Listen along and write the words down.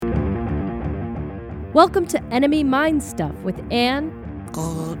Welcome to Enemy Mind Stuff with Anne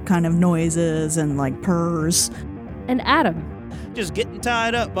kind of noises and like purrs. and Adam. Just getting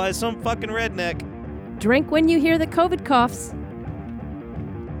tied up by some fucking redneck. Drink when you hear the COVID coughs.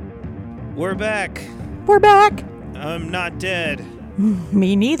 We're back. We're back. I'm not dead.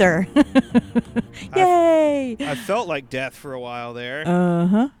 Me neither. Yay. I felt like death for a while there.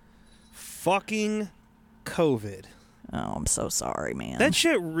 Uh-huh. Fucking COVID. Oh, I'm so sorry, man. That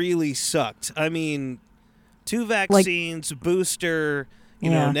shit really sucked. I mean, 2 vaccines, booster, you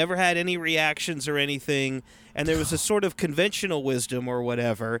know, never had any reactions or anything. And there was a sort of conventional wisdom or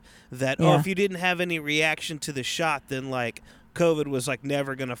whatever that, if you didn't have any reaction to the shot, then, like, COVID was, like,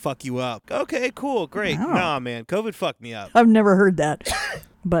 never going to fuck you up. Okay, cool, great. Oh. Nah, man, COVID fucked me up. I've never heard that.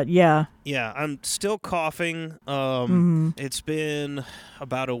 But yeah. Yeah, I'm still coughing. It's been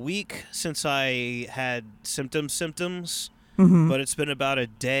about a week since I had symptoms, but it's been about a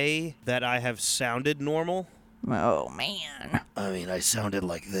day that I have sounded normal. Oh, man. I mean, I sounded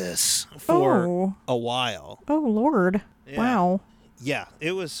like this for a while. Oh, Lord. Yeah. Wow. Yeah,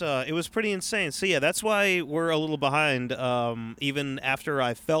 it was pretty insane. So yeah, that's why we're a little behind. Even after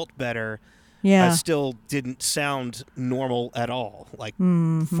I felt better, Yeah. I still didn't sound normal at all, like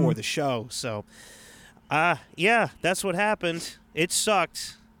for the show. So, yeah, that's what happened. It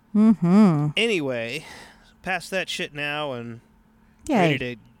sucked. Anyway, past that shit now and ready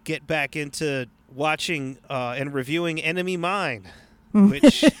to get back into watching and reviewing Enemy Mine,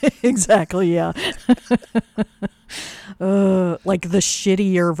 which Exactly, yeah. Like the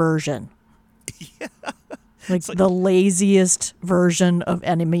shittier version. Yeah. Like the laziest version of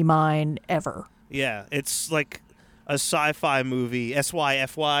Enemy Mine ever. Yeah, it's like a sci-fi movie,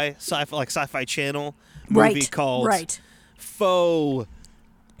 SYFY, like Sci-Fi Channel movie called Faux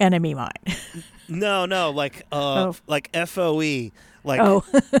Enemy Mine. No, like like FOE, like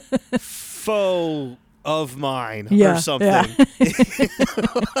Faux of Mine or something. Yeah.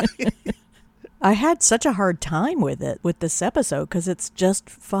 I had such a hard time with this episode because it's just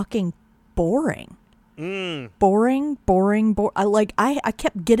fucking boring. Boring. I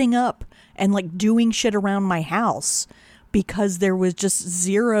kept getting up and like doing shit around my house because there was just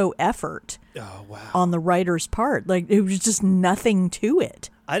zero effort on the writer's part. Like it was just nothing to it.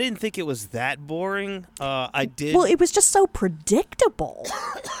 I didn't think it was that boring. I did. Well, it was just so predictable.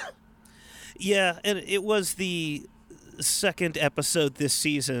 Yeah, and it was the second episode this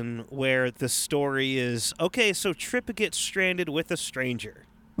season where the story is, okay, so Trip gets stranded with a stranger.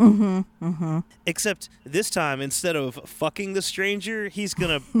 Except this time, instead of fucking the stranger, he's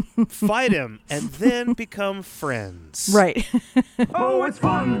gonna fight him and then become friends. Right. Oh, it's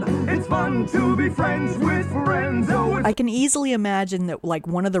fun to be friends with friends. Oh, I can easily imagine that like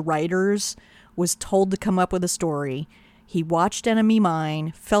one of the writers was told to come up with a story. He watched Enemy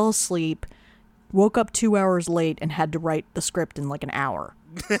Mine, fell asleep, woke up 2 hours late, and had to write the script in like an hour.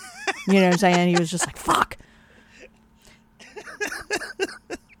 You know what I'm saying? He was just like, fuck.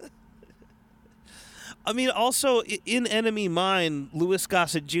 I mean, also, in Enemy Mine, Louis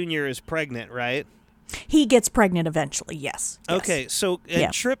Gossett Jr. is pregnant, right? He gets pregnant eventually, yes. Okay, so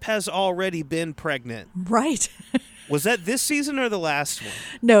Trip has already been pregnant. Right. Was that this season or the last one?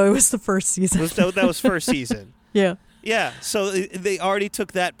 No, it was the first season. That was first season. Yeah. Yeah, so they already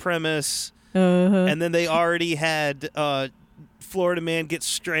took that premise, and then they already had Florida Man get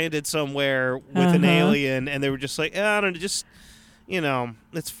stranded somewhere with an alien, and they were just like, I don't know, just, you know,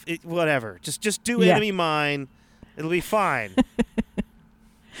 whatever. Just do Enemy Mine. It'll be fine.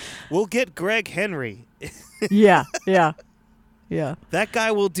 We'll get Greg Henry. Yeah. That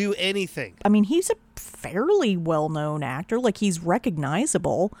guy will do anything. I mean, he's a fairly well-known actor. Like, he's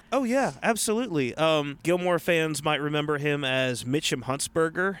recognizable. Oh, yeah, absolutely. Gilmore fans might remember him as Mitchum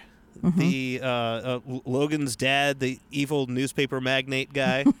Huntsberger, the Logan's dad, the evil newspaper magnate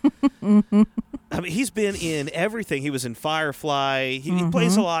guy. I mean, he's been in everything. He was in Firefly. He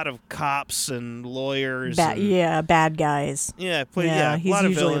plays a lot of cops and lawyers. Bad guys. Yeah, he's a lot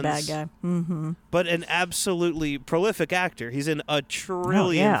of usually villains. a bad guy. But an absolutely prolific actor. He's in a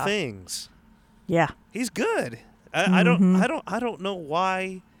trillion things. Yeah. He's good. I don't know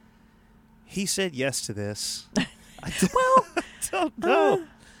why he said yes to this. I don't know.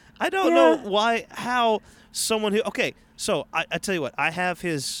 I don't know how someone who... Okay, so I tell you what. I have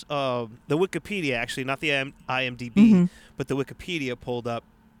his... the Wikipedia, actually, not the IMDb, but the Wikipedia pulled up.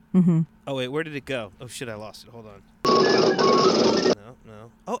 Oh, wait, where did it go? Oh, shit, I lost it. Hold on.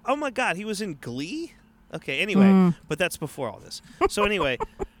 No. Oh my God, he was in Glee? Okay, anyway, but that's before all this. So anyway,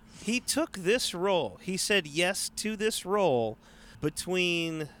 he took this role. He said yes to this role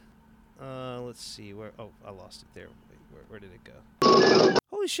between... let's see. Where? Oh, I lost it there. Wait, where did it go?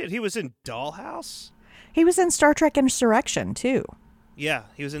 Holy shit, he was in Dollhouse? He was in Star Trek Insurrection, too. Yeah,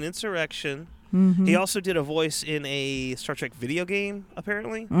 he was in Insurrection. Mm-hmm. He also did a voice in a Star Trek video game,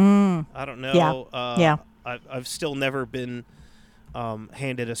 apparently. I don't know. Yeah. I've still never been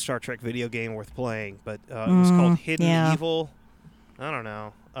handed a Star Trek video game worth playing, but it was called Hidden Evil. I don't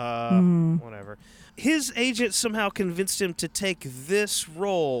know. Whatever. His agent somehow convinced him to take this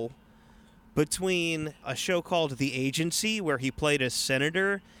role between a show called The Agency, where he played a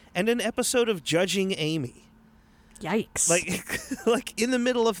senator, and an episode of Judging Amy. Yikes. Like in the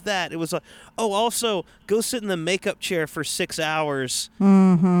middle of that, it was like, oh, also go sit in the makeup chair for 6 hours,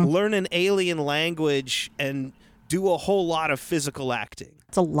 learn an alien language, and do a whole lot of physical acting.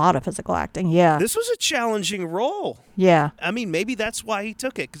 It's a lot of physical acting, yeah. This was a challenging role. Yeah. I mean, maybe that's why he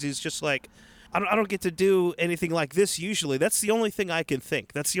took it, because he's just like, I don't get to do anything like this usually. That's the only thing I can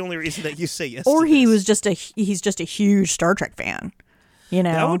think. That's the only reason that you say yes Or to he this. was he's just a huge Star Trek fan, you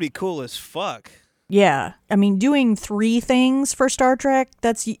know? That would be cool as fuck. Yeah. I mean, doing 3 things for Star Trek,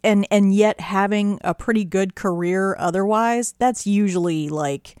 and yet having a pretty good career otherwise, that's usually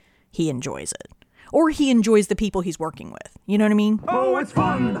like he enjoys it. Or he enjoys the people he's working with. You know what I mean? Oh, it's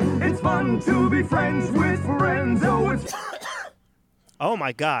fun to be friends with friends. Oh, it's... Oh,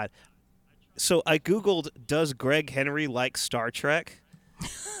 my God. So I Googled, does Greg Henry like Star Trek?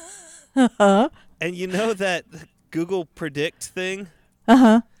 And you know that Google Predict thing?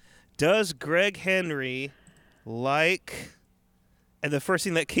 Uh-huh. Does Greg Henry like... And the first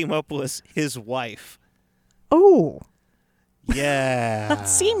thing that came up was his wife. Oh, Yeah. that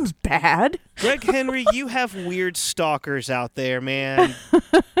seems bad. Greg Henry, you have weird stalkers out there, man.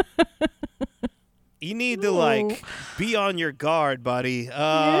 You need to, be on your guard, buddy.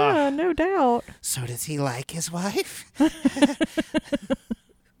 Yeah, no doubt. So does he like his wife?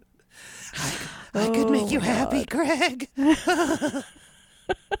 I could make you happy, Greg.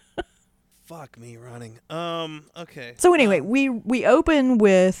 Fuck me running. Okay. So anyway, we open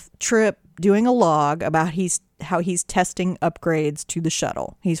with Trip doing a log about how he's testing upgrades to the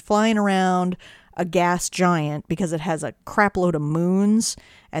shuttle. He's flying around a gas giant because it has a crap load of moons,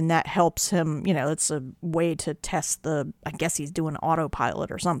 and that helps him, it's a way to test I guess he's doing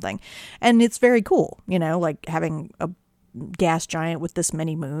autopilot or something. And it's very cool, like having a gas giant with this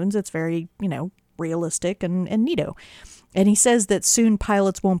many moons. It's very, realistic and neato. And he says that soon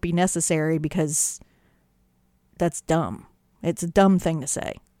pilots won't be necessary because that's dumb. It's a dumb thing to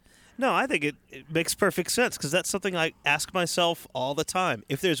say. No, I think it makes perfect sense, because that's something I ask myself all the time.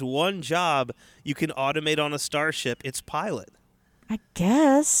 If there's one job you can automate on a starship, it's pilot. I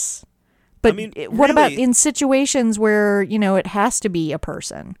guess. But I mean, what about really? in situations where, it has to be a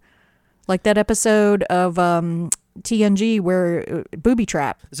person? Like that episode of TNG where Booby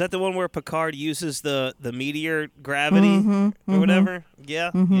Trap. Is that the one where Picard uses the meteor gravity or whatever?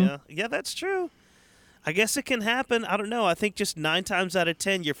 Yeah, yeah, that's true. I guess it can happen. I don't know. I think just 9 times out of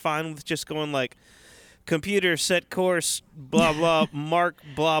 10, you're fine with just going like, computer, set course, blah, blah, mark,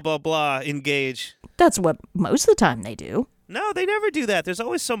 blah, blah, blah, engage. That's what most of the time they do. No, they never do that. There's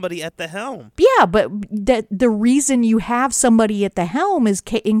always somebody at the helm. Yeah, but the reason you have somebody at the helm is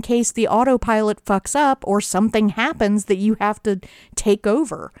in case the autopilot fucks up or something happens that you have to take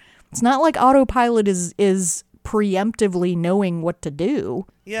over. It's not like autopilot is preemptively knowing what to do.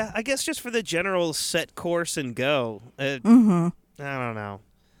 Yeah, I guess just for the general set course and go. I don't know.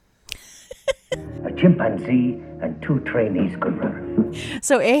 A chimpanzee and 2 trainees could run.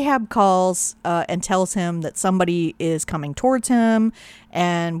 So Ahab calls and tells him that somebody is coming towards him,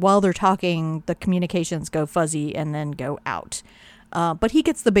 and while they're talking, the communications go fuzzy and then go out. But he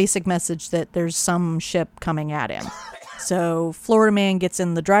gets the basic message that there's some ship coming at him. So Florida Man gets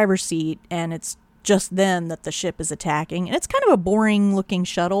in the driver's seat, and it's just then that the ship is attacking. And it's kind of a boring looking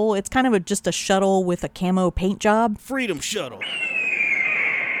shuttle. It's kind of just a shuttle with a camo paint job. Freedom Shuttle.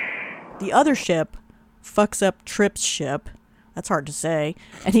 The other ship fucks up Trip's ship. That's hard to say.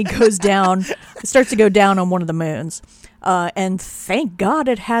 And he goes down, starts to go down on one of the moons. And thank God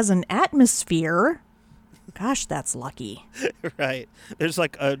it has an atmosphere. Gosh, that's lucky. Right. There's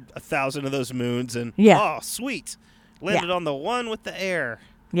like a 1,000 of those moons, and Yeah. oh, sweet. Landed on the one with the air.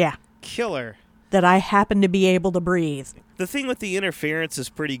 Yeah. Killer. That I happen to be able to breathe. The thing with the interference is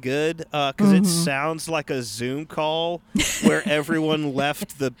pretty good, because it sounds like a Zoom call where everyone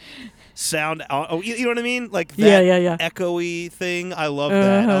left the sound out. Oh, you know what I mean? Like that Yeah. echoey thing. I love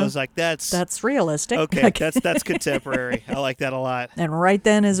that. I was like, That's realistic. okay. That's contemporary. I like that a lot. And right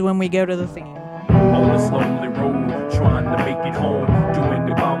then is when we go to the theme. On this lonely road, trying to make it home. Doing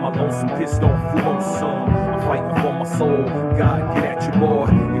it by my lonesome, pissed off, lonesome. I'm fighting for my soul. God, get at your boy.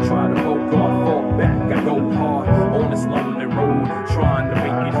 You try to go, God, fall back. I go hard on this lonely road, trying to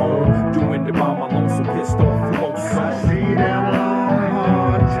make it home. Doing it by my lonesome, pissed off flow I song. see them long,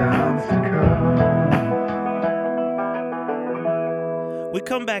 hard times to come. We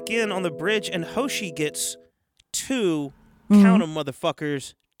come back in on the bridge, and Hoshi gets two, count 'em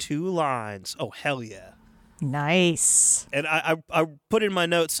motherfuckers, 2 lines. Oh, hell yeah. Nice. And I put in my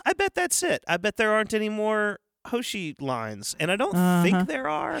notes, I bet that's it. I bet there aren't any more Hoshi lines. And I don't think there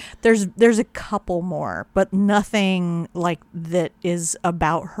are. There's a couple more, but nothing like that is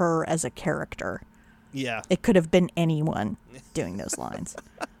about her as a character. Yeah. It could have been anyone doing those lines.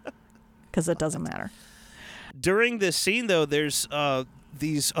 Because it doesn't matter. During this scene, though, there's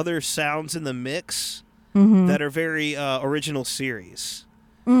these other sounds in the mix that are very original series.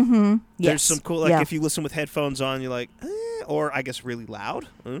 Mm-hmm. There's Yes. some cool, like Yeah. if you listen with headphones on, you're like, or I guess really loud.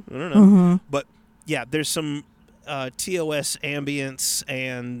 I don't know. But yeah, there's some TOS ambience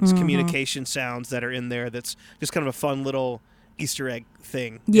and communication sounds that are in there. That's just kind of a fun little Easter egg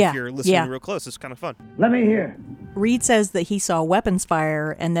thing. Yeah, If you're listening yeah. real close, it's kind of fun. Let me hear. Reed says that he saw weapons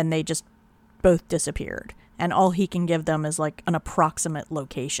fire and then they just both disappeared. And all he can give them is like an approximate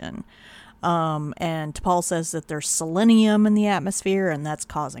location. And T'Pol says that there's selenium in the atmosphere and that's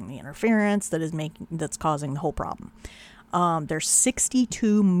causing the interference that's causing the whole problem. There's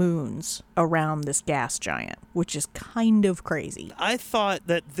 62 moons around this gas giant, which is kind of crazy. I thought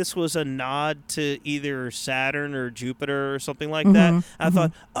that this was a nod to either Saturn or Jupiter or something like that. I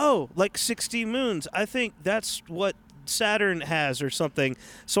thought, oh, like 60 moons. I think that's what Saturn has or something.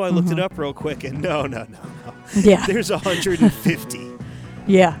 So I looked it up real quick, and no. Yeah. There's 150.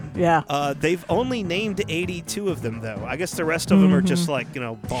 Yeah. They've only named 82 of them, though. I guess the rest of them are just like,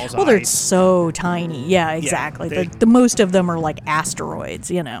 balls of Well, they're ice. so tiny. Yeah, exactly. they- The most of them are like asteroids,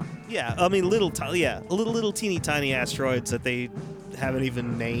 Yeah, I mean, little teeny tiny asteroids that they haven't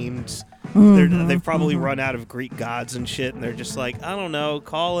even named. They've probably run out of Greek gods and shit, and they're just like, I don't know,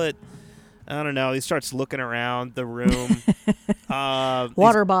 call it. I don't know. He starts looking around the room.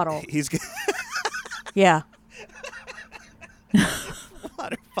 Water bottle. He's Yeah.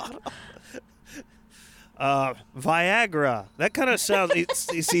 water bottle. Viagra. That kind of sounds. He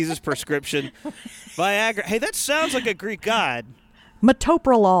sees his prescription. Viagra. Hey, that sounds like a Greek god.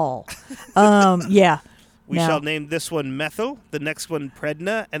 Metoprolol. Yeah. We No. shall name this one Methyl, the next one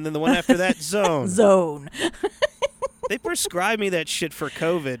Predna, and then the one after that Zone. Zone. They prescribed me that shit for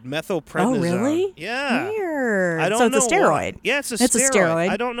COVID. Oh, Methylprednisone. really? Yeah. Weird. I don't so know it's a steroid. why. Yeah, it's a It's a steroid.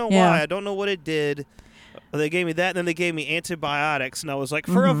 I don't know Yeah. why. I don't know what it did. They gave me that, and then they gave me antibiotics, and I was like,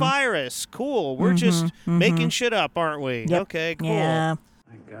 for a virus, cool. We're just making shit up, aren't we? Yep. Okay, cool. Yeah.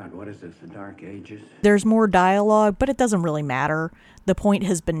 My God, what is this, the Dark Ages? There's more dialogue, but it doesn't really matter. The point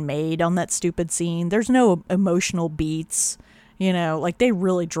has been made on that stupid scene. There's no emotional beats. Like they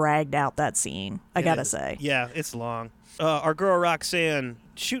really dragged out that scene, I gotta say. Yeah, it's long. Our girl Roxanne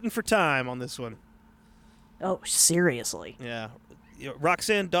shooting for time on this one. Oh, seriously. Yeah.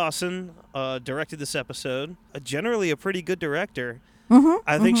 Roxanne Dawson directed this episode. Generally a pretty good director.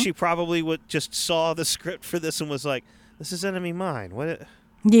 I think she probably just saw the script for this and was like, this is Enemy Mine. What?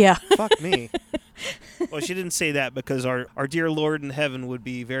 Yeah. Fuck me. Well, she didn't say that because our dear Lord in heaven would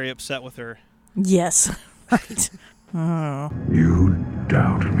be very upset with her. Yes. Right. You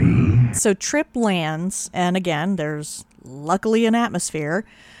doubt me? So Trip lands, and again, there's luckily an atmosphere,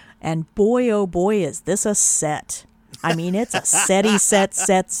 and boy, oh boy, is this a set. I mean, it's a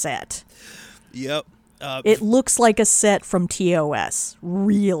set. Yep. It looks like a set from TOS,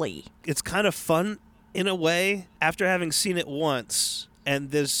 really. It's kind of fun in a way after having seen it once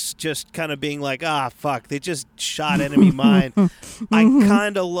and this just kind of being like, fuck, they just shot Enemy Mine. I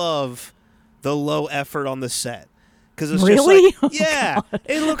kind of love the low effort on the set. Because it's Really? just like, yeah,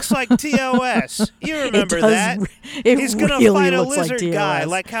 it looks like TOS. You remember does that? it He's going to really fight a looks like lizard guy, TOS.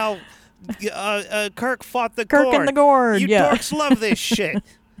 like how Kirk fought the Kirk Gorn. and the Gorn, You yeah. dorks love this shit.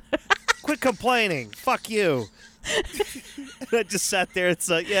 Quit complaining. Fuck you. And I just sat there. It's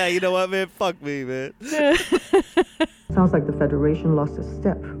like, yeah, you know what, man? Fuck me, man. Sounds like the Federation lost a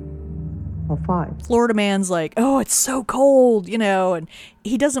step. Or 5. Florida man's like, oh, it's so cold, and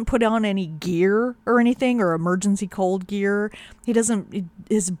he doesn't put on any gear or anything or emergency cold gear.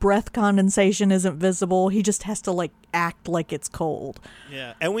 His breath condensation isn't visible. He just has to act like it's cold.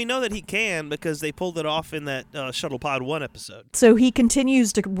 Yeah, and we know that he can because they pulled it off in that Shuttle Pod 1 episode. So he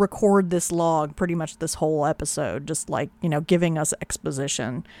continues to record this log pretty much this whole episode, just giving us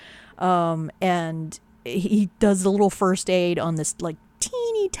exposition. And he does the little first aid on this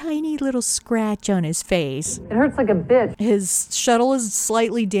teeny tiny little scratch on his face. It hurts like a bitch. His shuttle is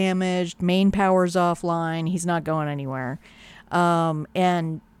slightly damaged. Main power's offline. He's not going anywhere.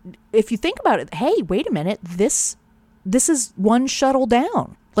 And if you think about it, hey, wait a minute. This is one shuttle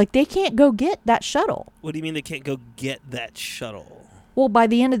down. Like, they can't go get that shuttle. What do you mean they can't go get that shuttle? Well, by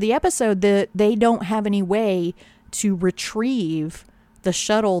the end of the episode, they don't have any way to retrieve the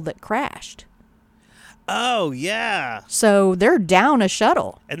shuttle that crashed. Oh, yeah. So they're down a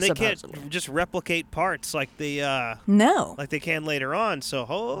shuttle. And they supposedly. can't just replicate parts like they No. like they can later on. So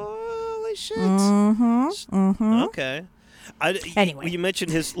holy shit. Okay. Anyway. You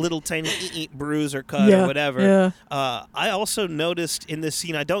mentioned his little tiny bruise or cut or whatever. Yeah. I also noticed in this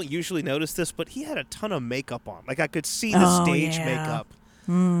scene, I don't usually notice this, but he had a ton of makeup on. Like I could see the stage makeup.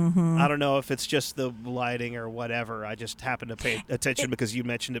 I don't know if it's just the lighting or whatever. I just happened to pay attention because you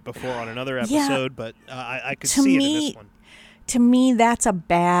mentioned it before on another episode, but I could see it in this one. To me, that's a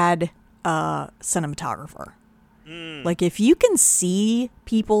bad cinematographer. Like, if you can see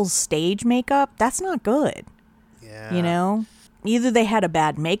people's stage makeup, that's not good. Yeah. You know? Either they had a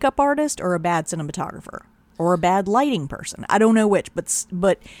bad makeup artist or a bad cinematographer or a bad lighting person. I don't know which,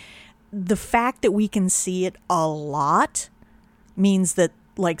 but the fact that we can see it a lot means that,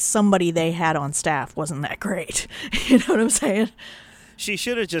 like, somebody they had on staff wasn't that great. You know what I'm saying? She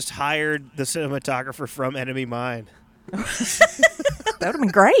should have just hired the cinematographer from Enemy Mine. That would have been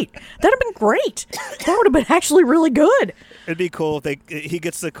great. That would have been great. That would have been actually really good. It'd be cool if he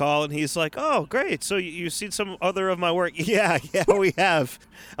gets the call and he's like, "Oh, great! So you've seen some other of my work?" Yeah, we have.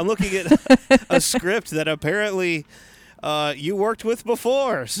 I'm looking at a script that apparently you worked with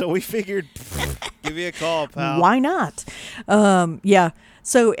before, so we figured, give me a call, pal. Why not? Yeah.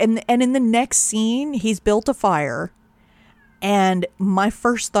 So and in the next scene, he's built a fire, and my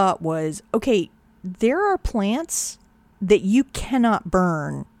first thought was, okay, there are plants that you cannot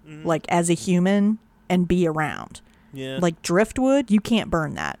burn, like as a human, and be around. Yeah. Like driftwood, you can't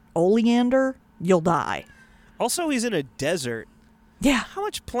burn that. Oleander, you'll die. Also, he's in a desert. Yeah. How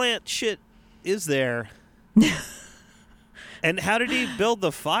much plant shit is there? And how did he build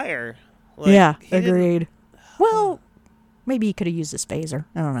the fire? Like, yeah, he agreed. Well, maybe he could have used his phaser.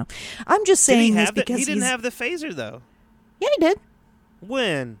 I don't know. I'm just saying this because he didn't have the phaser, though. Yeah, he did.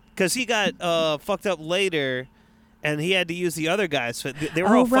 When? Because he got fucked up later, and he had to use the other guys. They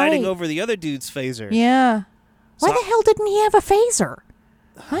were all fighting over the other dude's phaser. Yeah. Why So- the hell didn't he have a phaser?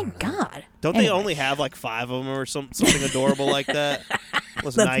 My God. Don't they only have like 5 of them or something adorable like that?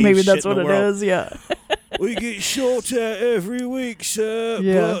 Maybe that's what it is. Yeah. We get shot at every week, sir.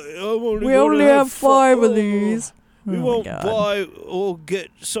 Yeah. But We only have 5 of these. We Oh, won't my God. buy or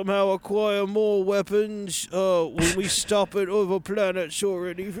acquire more weapons when we stop at other planets or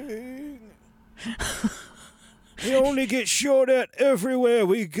anything. We only get shot at everywhere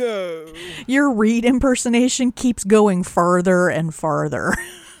we go. Your Reed impersonation keeps going farther and farther.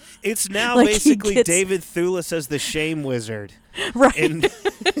 It's now Like, he basically gets- David Thewlis as the Shame Wizard. Right. And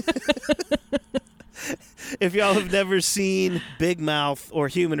if y'all have never seen Big Mouth or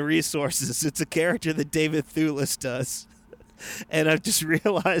Human Resources, it's a character that David Thewlis does. And I've just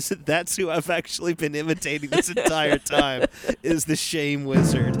realized that that's who I've actually been imitating this entire time, is the Shame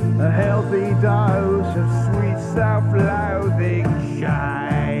Wizard. A healthy dose of sweet self-loathing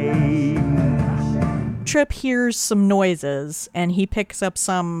shame. Trip hears some noises and he picks up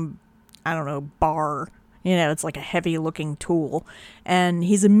some, I don't know, bar. You know, it's like a heavy looking tool. And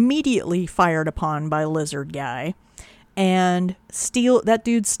he's immediately fired upon by Lizard Guy. And that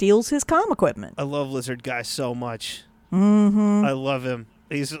dude steals his comm equipment. I love Lizard Guy so much. Mm-hmm. I love him.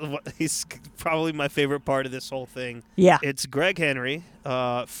 He's probably my favorite part of this whole thing. Yeah. It's Greg Henry.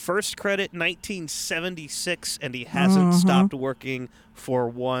 First credit 1976, and he hasn't stopped working for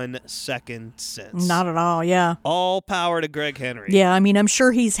 1 second since. Not at all, yeah. All power to Greg Henry. Yeah, I mean, I'm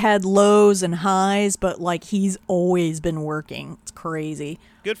sure he's had lows and highs, but like he's always been working. It's crazy.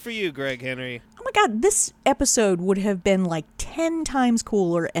 Good for you, Greg Henry. Oh my God, this episode would have been like 10 times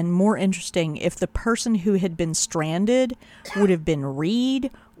cooler and more interesting if the person who had been stranded would have been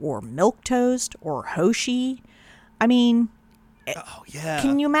Reed or Milquetoast or Hoshi. I mean, Oh, yeah.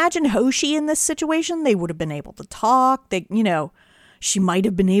 can you imagine Hoshi in this situation? They would have been able to talk. She might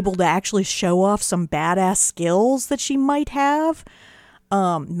have been able to actually show off some badass skills that she might have.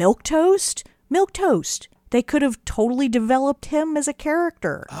 Milquetoast. They could have totally developed him as a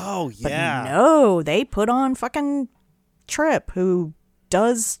character. Oh, yeah. But no, they put on fucking Trip, who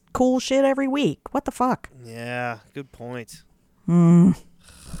does cool shit every week. What the fuck? Yeah, good point.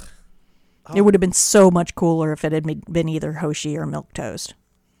 It would have been so much cooler if it had been either Hoshi or Milquetoast.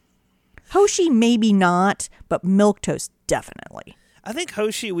 Hoshi maybe not, but Milquetoast definitely. I think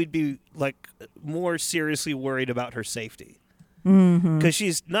Hoshi would be like more seriously worried about her safety. Because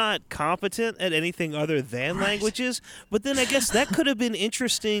she's not competent at anything other than languages. But then I guess that could have been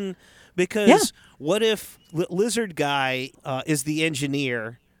interesting because what if Lizard Guy is the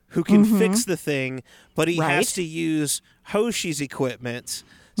engineer who can fix the thing, but he Right. has to use Hoshi's equipment.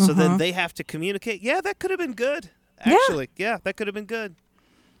 So then they have to communicate. Yeah, that could have been good. Actually, yeah, that could have been good.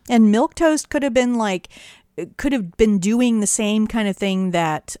 And Milquetoast could have been doing the same kind of thing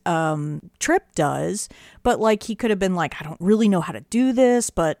that Trip does, but like he could have been like, I don't really know how to do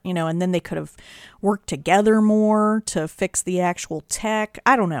this, but and then they could have worked together more to fix the actual tech.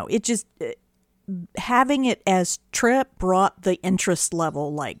 I don't know. It just having it as Trip brought the interest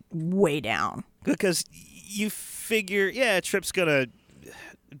level like way down. Because you figure, Trip's gonna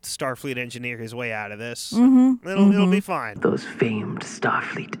Starfleet engineer his way out of this. It'll be fine. Those famed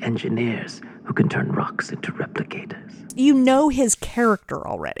Starfleet engineers who can turn rocks into replicators. You know his character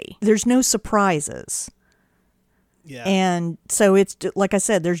already. There's no surprises. Yeah. And so it's like I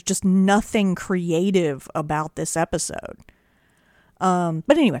said, there's just nothing creative about this episode.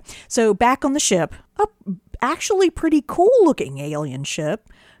 But anyway, so back on the ship, a actually pretty cool looking alien ship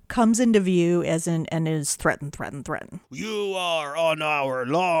comes into view and is threatened. You are on our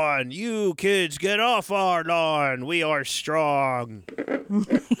lawn. You kids, get off our lawn. We are strong.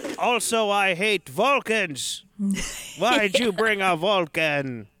 Also, I hate Vulcans. Why'd you bring a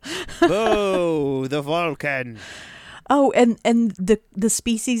Vulcan? Boo, the Vulcan. Oh, and the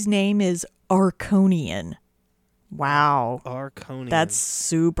species name is Arconian. Wow. Arconian. That's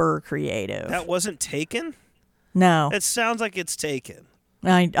super creative. That wasn't taken? No. It sounds like it's taken.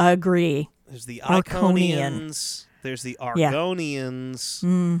 I agree. There's the Arconian. Iconians. There's the Argonians.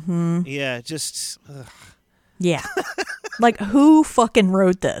 Mm-hmm. Yeah, just... Ugh. Yeah. Like, who fucking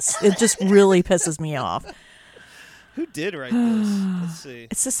wrote this? It just really pisses me off. Who did write this? Let's see.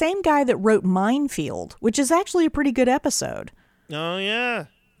 It's the same guy that wrote Minefield, which is actually a pretty good episode. Oh, yeah.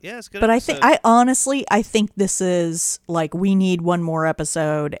 Yeah, it's a good But episode. I think this is, like, we need one more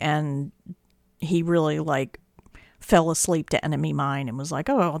episode, and he really, like, fell asleep to Enemy Mine and was like,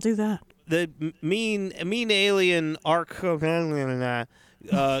 oh, I'll do that. The mean alien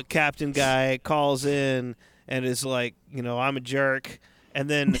captain guy calls in and is like, I'm a jerk. And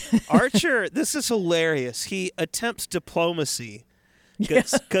then Archer, this is hilarious. He attempts diplomacy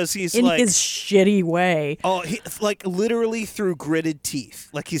because he's in like, his shitty way. oh, he, like literally through gritted teeth.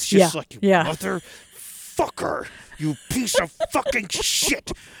 Like he's just like, you motherfucker, you piece of fucking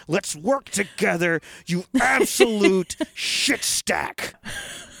shit. Let's work together, you absolute shit stack.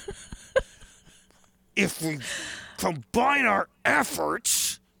 If we combine our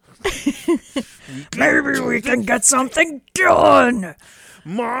efforts, Maybe we can get something done.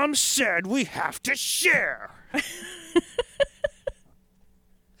 Mom said we have to share.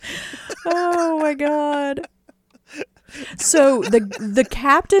 Oh my god. So the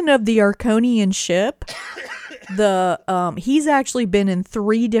captain of the Arconian ship, he's actually been in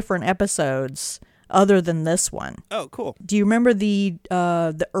 3 different episodes other than this one. Oh, cool. Do you remember the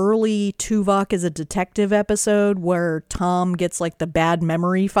early Tuvok as a detective episode where Tom gets like the bad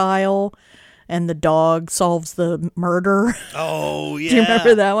memory file and the dog solves the murder? Oh, yeah. Do you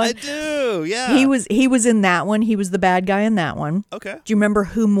remember that one? I do, yeah. He was in that one. He was the bad guy in that one. Okay. Do you remember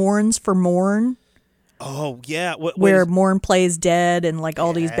Who Mourns for Morn? Oh, yeah. Where Morn plays dead and like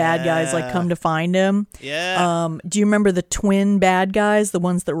all these bad guys like come to find him. Yeah. Do you remember the twin bad guys, the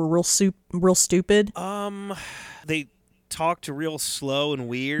ones that were real stupid? They talked real slow and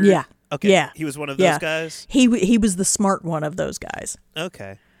weird. Yeah. Okay. Yeah. He was one of those guys? He was the smart one of those guys.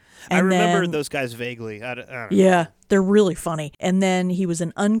 Okay. And I remember then- those guys vaguely. I don't know. Yeah, they're really funny. And then he was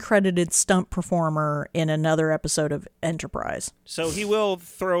an uncredited stunt performer in another episode of Enterprise. So he will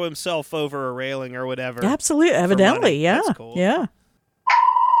throw himself over a railing or whatever. Absolutely, evidently, money. yeah. That's cool. Yeah.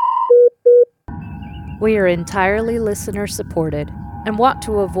 We are entirely listener supported and want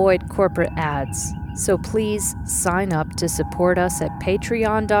to avoid corporate ads. So please sign up to support us at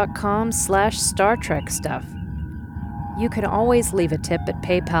patreon.com/Star Trek Stuff. You can always leave a tip at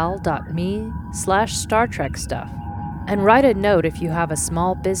paypal.me/Star Trek Stuff. And write a note if you have a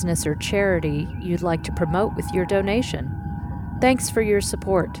small business or charity you'd like to promote with your donation. Thanks for your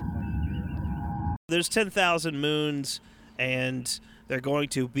support. There's 10,000 moons, and they're going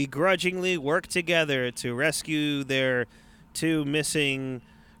to begrudgingly work together to rescue their 2 missing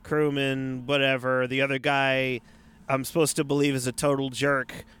crewmen, whatever. The other guy, I'm supposed to believe, is a total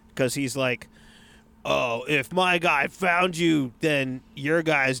jerk because he's like, oh, if my guy found you, then your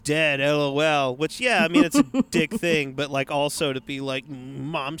guy's dead, LOL. Which, yeah, I mean, it's a dick thing, but, like, also to be like,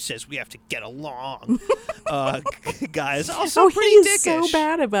 Mom says we have to get along. Guys, also pretty he's dickish. so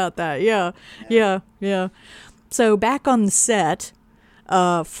bad about that. Yeah. So back on the set,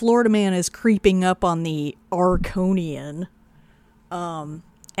 Florida Man is creeping up on the Arconian.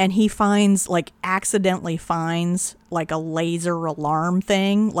 and he finds, like, accidentally finds, like, a laser alarm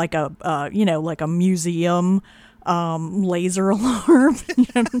thing, like a like a museum laser alarm. You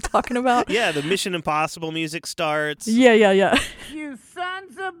know what I'm talking about? Yeah, the Mission Impossible music starts. Yeah. You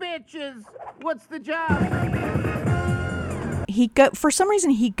sons of bitches! What's the job? For some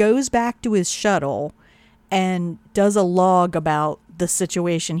reason, he goes back to his shuttle and does a log about the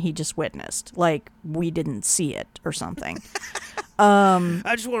situation he just witnessed. Like, we didn't see it or something.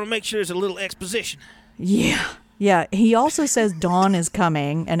 I just want to make sure there's a little exposition. Yeah. He also says dawn is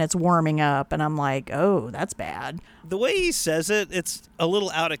coming and it's warming up. And I'm like, oh, that's bad. The way he says it, it's a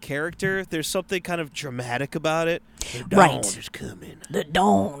little out of character. There's something kind of dramatic about it. The dawn is coming. The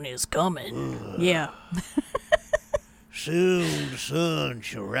dawn is coming. Yeah. Soon the sun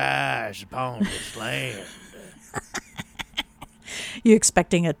shall rise upon this land. You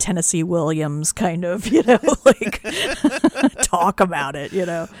expecting a Tennessee Williams kind of, like talk about it,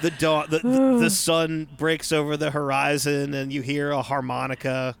 The dawn, the sun breaks over the horizon, and you hear a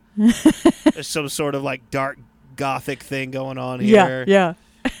harmonica. There's some sort of like dark gothic thing going on here. Yeah.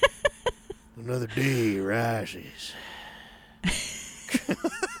 Another day rises.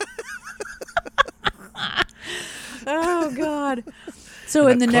 Oh God. So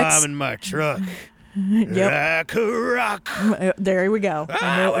in the next, climbing my truck. Yep. Like a rock. There we go.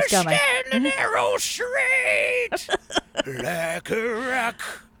 I knew it was coming. Stand the narrow street like a rock.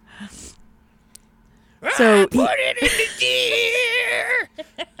 So I put it in the gear.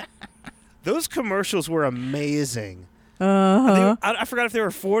 Those commercials were amazing. I forgot if they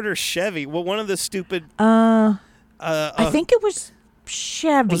were Ford or Chevy. Well, one of the stupid. I think it was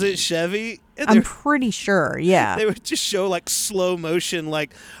Chevy. Was it Chevy? I'm pretty sure. Yeah. They would just show like slow motion,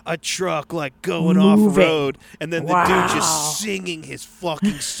 like a truck like going off road, and then the dude just singing his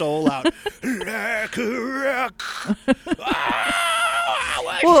fucking soul out like a rock. I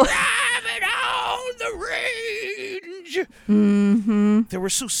was driving on the range. Mm-hmm. They were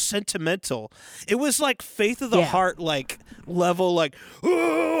so sentimental. It was like Faith of the Heart, like level, like,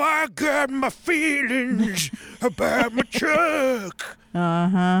 oh, I got my feelings about my truck.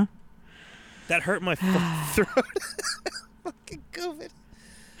 Uh-huh. That hurt my fucking throat. Fucking COVID.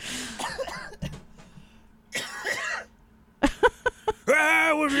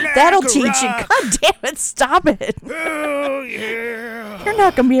 That'll teach you. God damn it, stop it. Oh, yeah. You're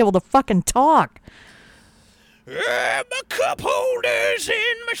not going to be able to fucking talk. My cup holders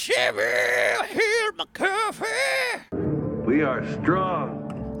in my Chevy. Here's my coffee. We are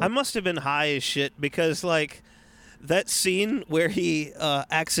strong. I must have been high as shit because, like, that scene where he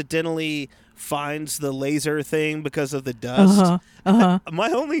accidentally finds the laser thing because of the dust. My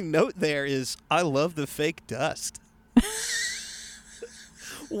only note there is, I love the fake dust.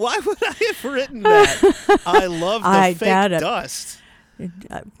 Why would I have written that? I love the fake dust.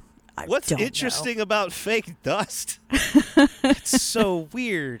 What's interesting about fake dust? It's so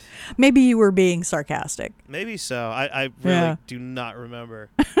weird. Maybe you were being sarcastic. Maybe so. I really do not remember.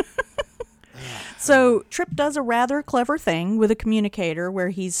 So Trip does a rather clever thing with a communicator where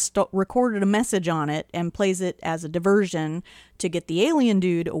he's recorded a message on it and plays it as a diversion to get the alien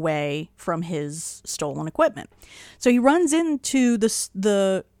dude away from his stolen equipment. So he runs into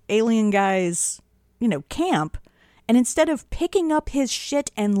the alien guy's, camp, and instead of picking up his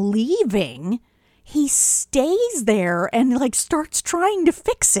shit and leaving, he stays there and like starts trying to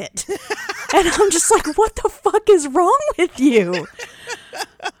fix it. And I'm just like, what the fuck is wrong with you?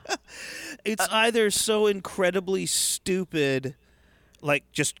 It's either so incredibly stupid, like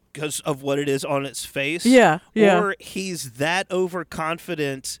just because of what it is on its face, or he's that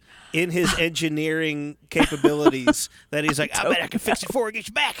overconfident in his engineering capabilities that he's like, I bet I can fix it before it gets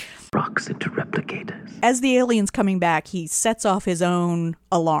you back. Rocks into replicators. As the alien's coming back, he sets off his own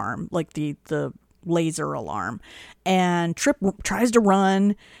alarm, like the laser alarm, and Trip tries to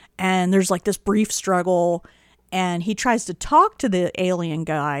run, and there's like this brief struggle. And he tries to talk to the alien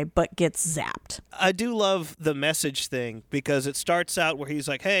guy, but gets zapped. I do love the message thing because it starts out where he's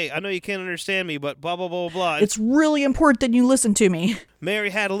like, hey, I know you can't understand me, but blah, blah, blah, blah. It's really important that you listen to me. Mary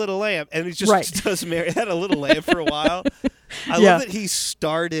had a little lamb. And he just does Mary had a little lamb for a while. I love that he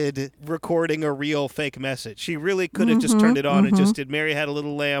started recording a real fake message. He really could have just turned it on and just did Mary had a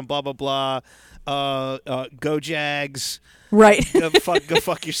little lamb, blah, blah, blah. Go Jags. Right. Go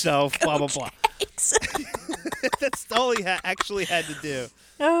fuck yourself, blah, blah, blah. That's all he actually had to do.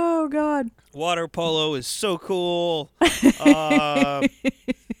 Oh, God. Water polo is so cool. But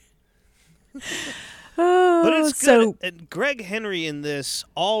it's good. And Greg Henry in this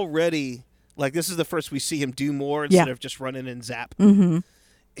already, like this is the first we see him do more instead of just running and zap. Mm-hmm.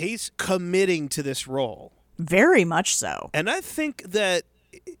 He's committing to this role. Very much so. And I think that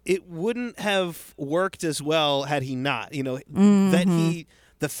it wouldn't have worked as well had he not. That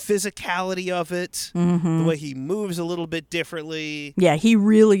the physicality of it, the way he moves a little bit differently. Yeah, he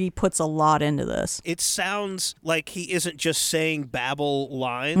really puts a lot into this. It sounds like he isn't just saying babble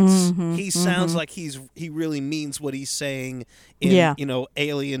lines. He sounds like he really means what he's saying in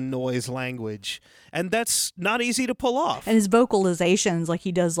alien noise language. And that's not easy to pull off. And his vocalizations, like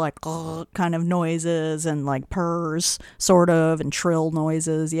he does like kind of noises and like purrs sort of and trill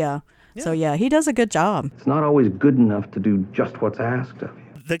noises. Yeah. So yeah, he does a good job. It's not always good enough to do just what's asked of you.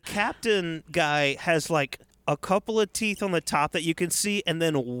 The captain guy has like a couple of teeth on the top that you can see, and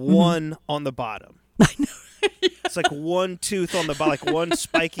then one on the bottom. I know. It's like one tooth on the bottom, like one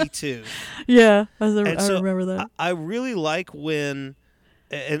spiky tooth. Yeah, I remember that. I really like when,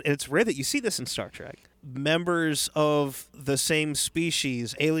 and it's rare that you see this in Star Trek, members of the same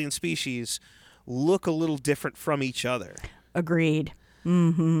species, alien species, look a little different from each other. Agreed.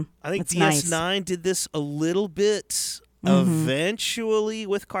 I think DS9 did this a little bit eventually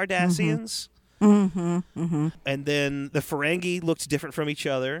with Cardassians. And then the Ferengi looked different from each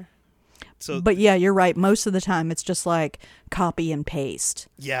other. But yeah, you're right. Most of the time it's just like copy and paste.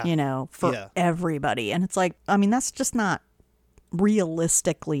 Yeah. For everybody. And it's like, I mean, that's just not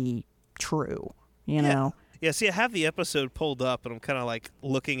realistically true, you know? Yeah, see, I have the episode pulled up, and I'm kind of like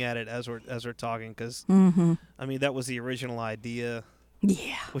looking at it as we're talking, because, I mean, that was the original idea.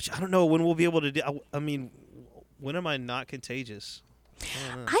 Yeah. Which I don't know when we'll be able to do. I mean, when am I not contagious?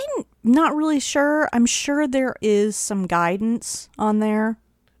 I'm not really sure. I'm sure there is some guidance on there.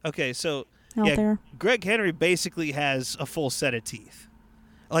 Okay, so there. Greg Henry basically has a full set of teeth.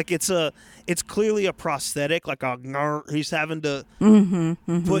 Like it's clearly a prosthetic. Like he's having to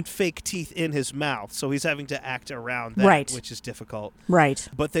put fake teeth in his mouth, so he's having to act around that, which is difficult. Right.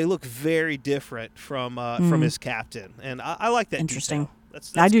 But they look very different from his captain, and I like that. Interesting. Detail.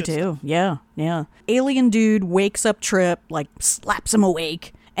 That's I do good too. stuff. Yeah. Alien dude wakes up Trip, like slaps him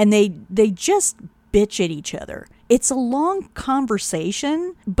awake, and they just bitch at each other. It's a long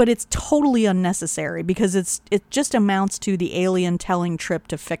conversation, but it's totally unnecessary because it just amounts to the alien telling Trip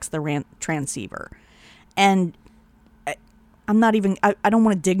to fix the transceiver. And I'm not even, I don't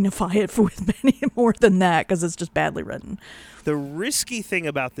want to dignify it with any more than that because it's just badly written. The risky thing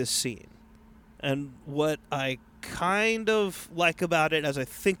about this scene, and what I kind of like about it as I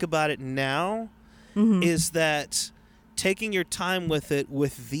think about it now, is that taking your time with it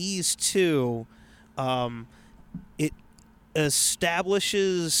with these two, it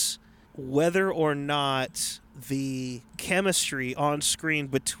establishes whether or not the chemistry on screen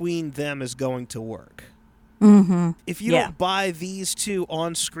between them is going to work. If you don't buy these two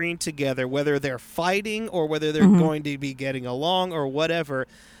on screen together, whether they're fighting or whether they're going to be getting along or whatever,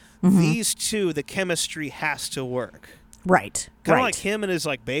 these two, the chemistry has to work. Right. Kind of like him and his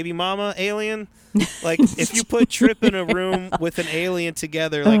like baby mama alien. Like if you put Trip in a room with an alien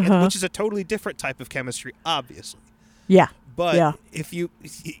together, like which is a totally different type of chemistry, obviously. Yeah. But if you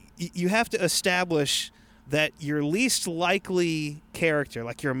have to establish that your least likely character,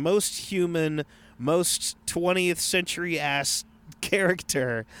 like your most human, most 20th century ass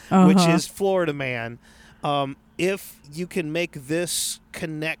character, which is Florida Man, if you can make this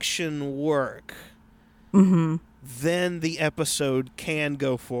connection work, then the episode can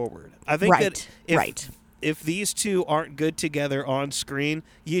go forward. I think that if these two aren't good together on screen,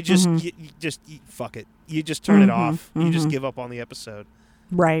 you just you fuck it. You just turn it off. You just give up on the episode.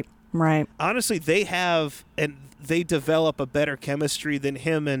 Right. Honestly, they develop a better chemistry than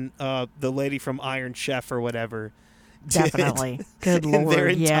him and the lady from Iron Chef or whatever. Definitely. Good Lord. In their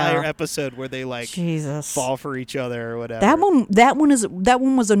entire episode where they like Jesus. fall for each other or whatever. That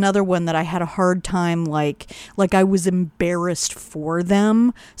one was another one that I had a hard time like I was embarrassed for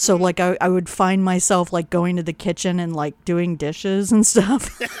them. So like I would find myself like going to the kitchen and like doing dishes and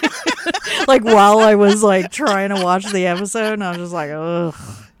stuff. Like while I was like trying to watch the episode, and I was just like, ugh,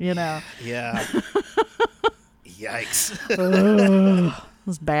 you know. Yeah. Yikes. Ugh, it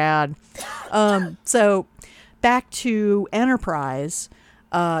was bad. So back to Enterprise,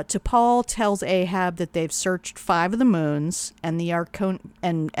 T'Pol tells Ahab that they've searched 5 of the moons and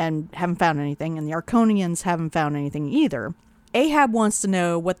and haven't found anything, and the Arconians haven't found anything either. Ahab wants to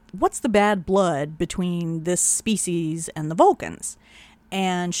know what's the bad blood between this species and the Vulcans.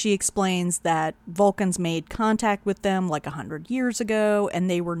 And she explains that Vulcans made contact with them like 100 years ago, and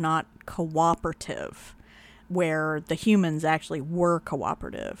they were not cooperative, where the humans actually were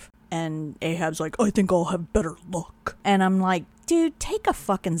cooperative. And Ahab's like, I think I'll have better luck. And I'm like, dude, take a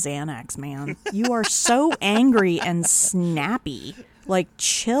fucking Xanax, man. You are so angry and snappy. Like,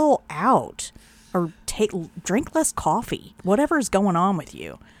 chill out. Or drink less coffee. Whatever's going on with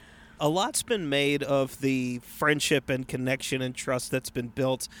you. A lot's been made of the friendship and connection and trust that's been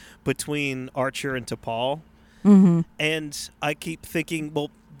built between Archer and T'Pol. Mm-hmm. And I keep thinking, well,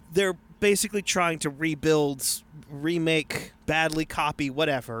 they're basically trying to rebuild, remake, badly copy,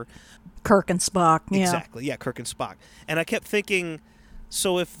 whatever. Kirk and Spock. Yeah. Exactly. Yeah, Kirk and Spock. And I kept thinking,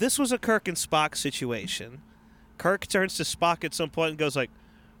 so if this was a Kirk and Spock situation, Kirk turns to Spock at some point and goes like,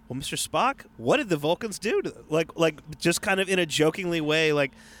 well, Mr. Spock, what did the Vulcans do to like just kind of in a jokingly way,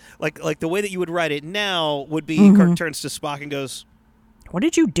 like the way that you would write it now would be Kirk turns to Spock and goes, what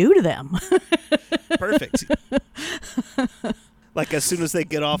did you do to them? Perfect. Like as soon as they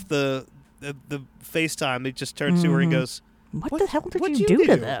get off the FaceTime, he just turns to her and goes, what the hell did you do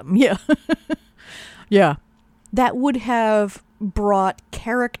to them? Yeah. Yeah. That would have brought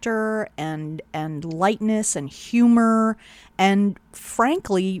character and lightness and humor and,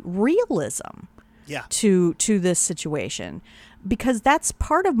 frankly, realism to this situation. Because that's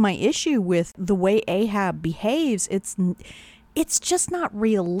part of my issue with the way Ahab behaves. It's just not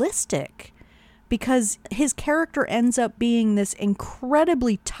realistic. Because his character ends up being this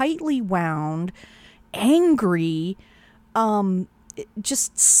incredibly tightly wound, angry,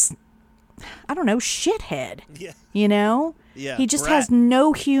 just, I don't know, shithead. Yeah. You know? Yeah. He just has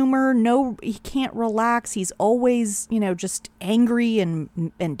no humor, he can't relax. He's always, just angry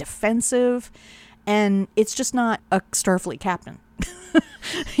and defensive. And it's just not a Starfleet captain.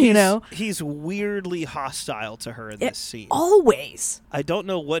 He's weirdly hostile to her in this scene. Always. I don't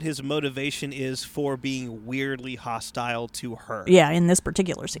know what his motivation is for being weirdly hostile to her. Yeah, in this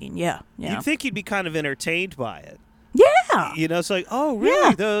particular scene. Yeah. You'd think he'd be kind of entertained by it. Yeah. It's like, oh,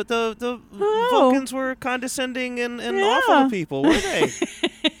 really? Yeah. The Vulcans were condescending and awful to people, were they?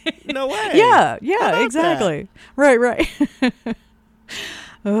 No way. Yeah, exactly. That? Right.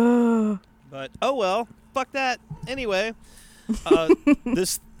 But, oh well, fuck that. Anyway, the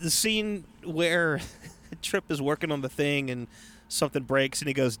scene where Trip is working on the thing and something breaks and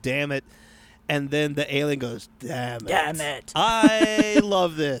he goes, damn it. And then the alien goes, damn it. Damn it. I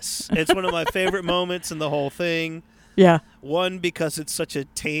love this. It's one of my favorite moments in the whole thing. Yeah. One, because it's such a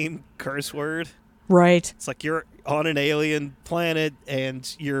tame curse word. Right. It's like you're on an alien planet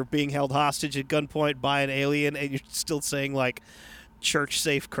and you're being held hostage at gunpoint by an alien and you're still saying like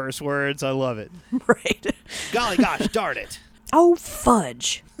church-safe curse words. I love it. Right. Golly gosh, darn it. Oh,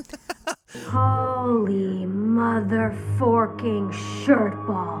 fudge. Holy mother-forking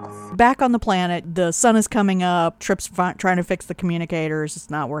shirtballs. Back on the planet, the sun is coming up. Trip's trying to fix the communicators.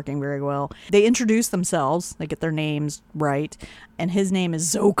 It's not working very well. They introduce themselves. They get their names right. And his name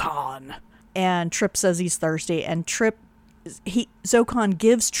is Zokon. And Trip says he's thirsty. And Zokon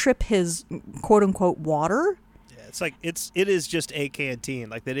gives Trip his quote-unquote water. It's like it is just a canteen.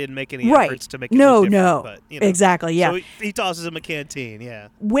 Like they didn't make any efforts to make it look different. No, but, exactly. Yeah. So he tosses him a canteen. Yeah.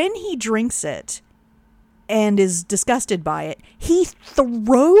 When he drinks it and is disgusted by it, he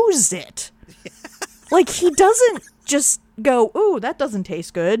throws it. Like he doesn't just go, "Ooh, that doesn't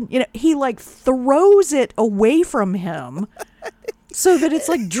taste good." He like throws it away from him so that it's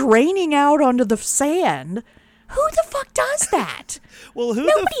like draining out onto the sand. Who the fuck does that? Well,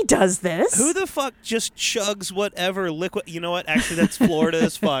 nobody does this. Who the fuck just chugs whatever liquid? You know what? Actually, that's Florida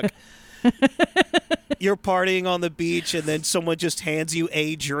as fuck. You're partying on the beach, and then someone just hands you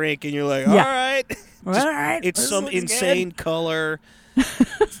a drink, and you're like, all right. All right. It's some insane color.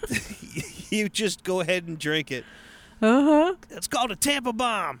 You just go ahead and drink it. Uh-huh. It's called a Tampa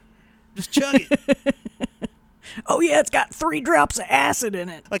bomb. Just chug it. Oh, yeah, it's got 3 drops of acid in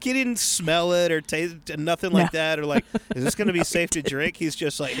it. Like, he didn't smell it or taste it, nothing like that. Or like, is this going to be safe to drink? He's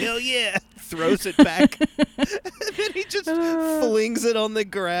just like, hell yeah. Throws it back. And then he just flings it on the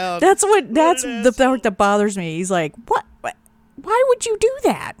ground. That's the part that bothers me. He's like, what? Why would you do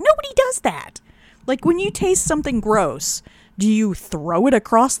that? Nobody does that. Like, when you taste something gross, do you throw it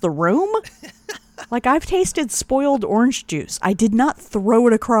across the room? Like, I've tasted spoiled orange juice. I did not throw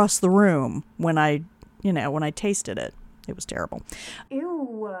it across the room when I tasted it. It was terrible.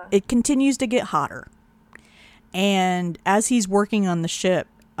 Ew. It continues to get hotter. And as he's working on the ship,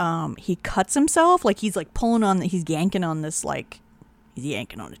 he cuts himself. Like he's like he's yanking on this, like, he's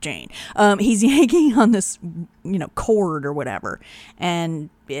yanking on a chain. He's yanking on this, cord or whatever. And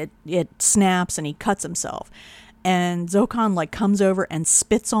it snaps and he cuts himself. And Zokon like comes over and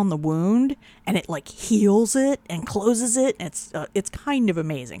spits on the wound, and it like heals it and closes it. It's kind of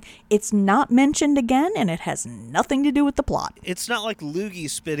amazing. It's not mentioned again, and it has nothing to do with the plot. It's not like Loogie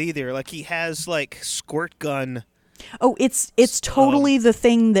spit either. Like he has like squirt gun. Oh, it's totally the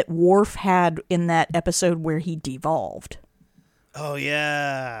thing that Worf had in that episode where he devolved. Oh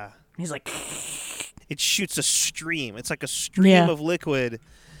yeah. He's like, it shoots a stream. It's like a stream of liquid.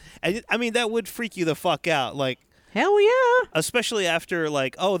 And I mean, that would freak you the fuck out. Like, hell yeah. Especially after,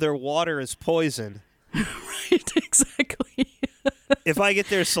 like, oh, their water is poison. Right, exactly. If I get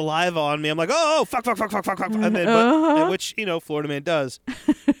their saliva on me, I'm like, oh, fuck. And then, which, Florida Man does.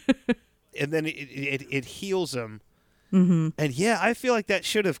 And then it heals him. Mm-hmm. And yeah, I feel like that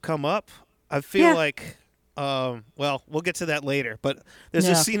should have come up. I feel like, well, we'll get to that later. But there's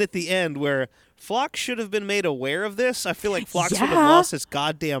a scene at the end where Phlox should have been made aware of this. I feel like Phlox would have lost his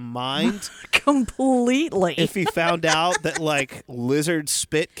goddamn mind. Completely. If he found out that, like, lizard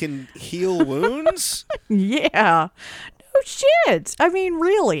spit can heal wounds. Yeah. No shit. I mean,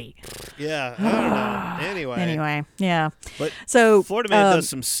 really. Yeah, I don't know. Anyway, yeah. But so Florida Man does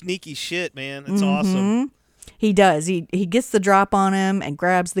some sneaky shit, man. It's awesome. He does. He gets the drop on him and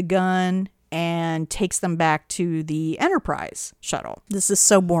grabs the gun and takes them back to the Enterprise shuttle. This is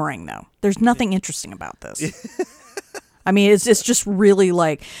so boring, though. There's nothing interesting about this. I mean, it's just really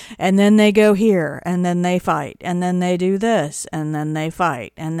like, and then they go here, and then they fight, and then they do this, and then they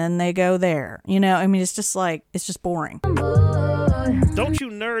fight, and then they go there. I mean, it's just like, it's just boring. Don't you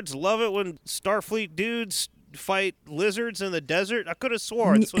nerds love it when Starfleet dudes fight lizards in the desert? I could have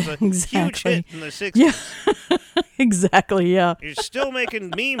swore this was a huge hit in the 60s. Yeah, exactly, yeah. You're still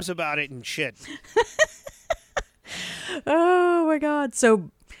making memes about it and shit. Oh, my God. So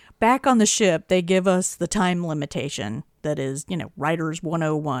back on the ship, they give us the time limitation that is, Writers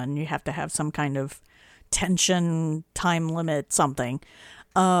 101. You have to have some kind of tension, time limit, something.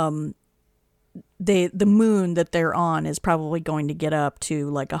 The moon that they're on is probably going to get up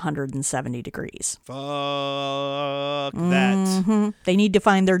to like 170 degrees. Fuck that. They need to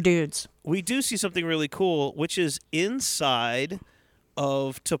find their dudes. We do see something really cool, which is inside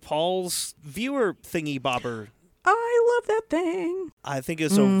of T'Pol's viewer thingy bobber. I love that thing. I think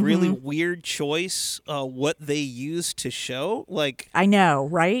it's a really weird choice what they use to show. Like, I know,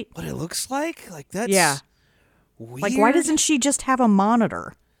 right? What it looks like? Like, that's weird. Like, why doesn't she just have a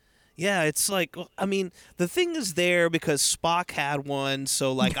monitor? Yeah, it's like, I mean, the thing is there because Spock had one,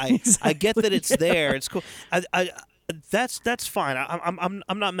 so like I get that it's there. It's cool. That's fine.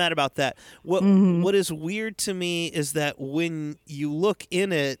 I'm not mad about that. What is weird to me is that when you look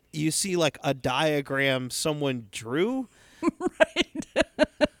in it, you see like a diagram someone drew. Right.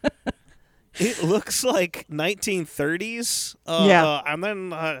 It looks like 1930s. And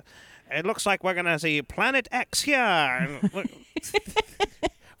then it looks like we're gonna see Planet X here.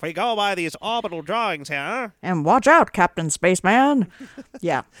 We go by these orbital drawings here. And watch out, Captain Spaceman.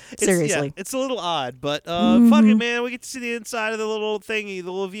 Yeah, seriously. It's a little odd, but fuck it, man. We get to see the inside of the little thingy, the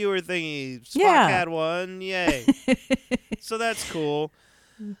little viewer thingy. Spock had one. Yay. So that's cool.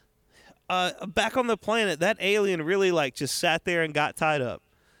 Back on the planet, that alien really like just sat there and got tied up.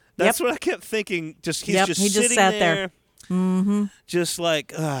 That's what I kept thinking. He just sitting sat there. Just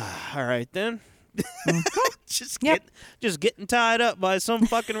like, all right then. just getting tied up by some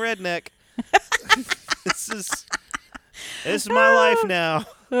fucking redneck. This is my life now.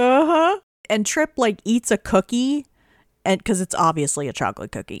 And Trip like eats a cookie, and because it's obviously a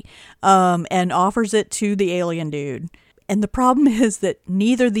chocolate cookie, and offers it to the alien dude. And the problem is that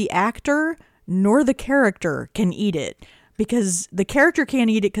neither the actor nor the character can eat it. Because the character can't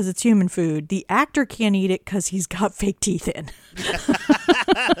eat it because it's human food. The actor can't eat it because he's got fake teeth in.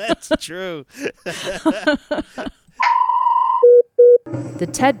 That's true. The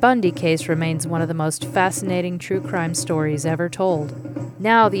Ted Bundy case remains one of the most fascinating true crime stories ever told.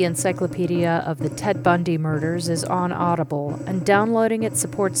 Now the Encyclopedia of the Ted Bundy Murders is on Audible, and downloading it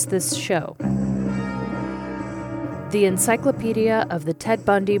supports this show. The Encyclopedia of the Ted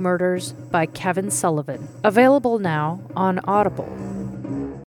Bundy Murders by Kevin Sullivan. Available now on Audible.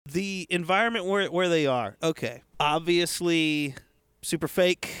 The environment where they are. Okay. Obviously, super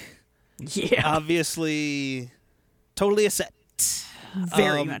fake. Yeah. Obviously, totally a set.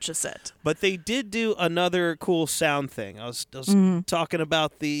 Very much a set. But they did do another cool sound thing. I was talking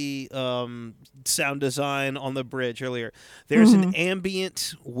about the sound design on the bridge earlier. There's an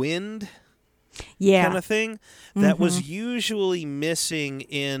ambient wind kind of thing that was usually missing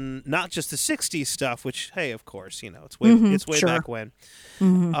in not just the 60s stuff, which, hey, of course, it's way back when.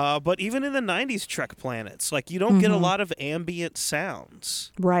 But even in the 90s Trek planets, like you don't get a lot of ambient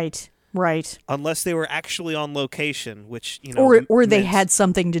sounds. Right. Unless they were actually on location, which, or they had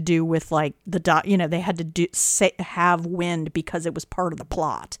something to do with like they had to have wind because it was part of the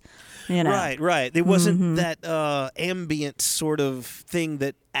plot. Right. There wasn't that ambient sort of thing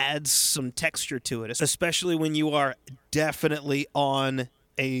that adds some texture to it, especially when you are definitely on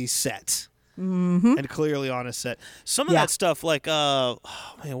a set. and clearly on a set. Some of that stuff, like, what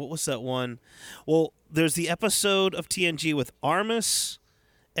was that one? Well, there's the episode of TNG with Armus,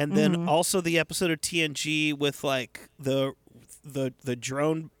 and then also the episode of TNG with like the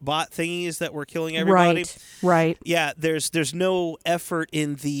drone bot thingies that were killing everybody. Right. Yeah, there's no effort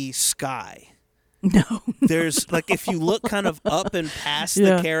in the sky. No. There's like, if you look kind of up and past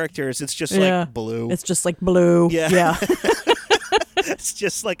the characters, it's just like blue. It's just like blue. Yeah. It's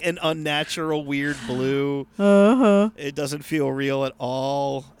just like an unnatural, weird blue. It doesn't feel real at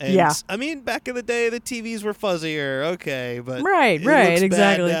all. And I mean, back in the day, the TVs were fuzzier. Okay, but right, it looks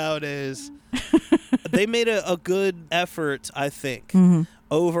exactly. bad nowadays. They made a good effort, I think,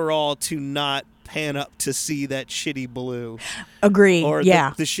 overall, to not pan up to see that shitty blue. Agree. Or the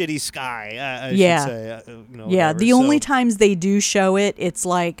shitty sky, I should say. Whatever. The only times they do show it, it's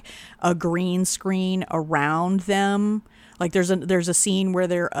like a green screen around them. Like there's a scene where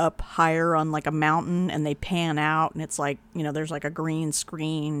they're up higher on like a mountain and they pan out and it's like, there's like a green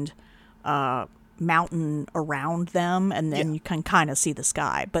screened mountain around them, and then you can kind of see the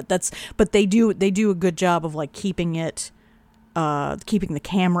sky. But they do a good job of like keeping the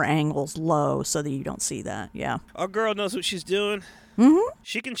camera angles low so that you don't see that. Yeah. Our girl knows what she's doing.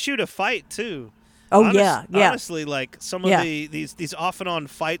 She can shoot a fight too. Oh, yeah. Honestly, like some of these off and on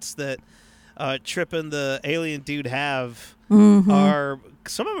fights that Trip and the alien dude have are,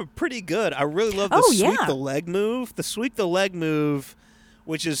 some of them are pretty good. I really love the sweep the leg move. The sweep the leg move,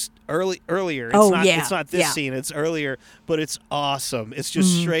 which is earlier. It's not this scene. It's earlier, but it's awesome. It's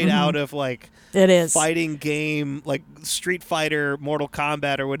just straight out of like it is fighting game, like Street Fighter, Mortal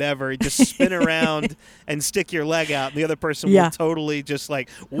Kombat, or whatever. You just spin around and stick your leg out, and the other person will totally just like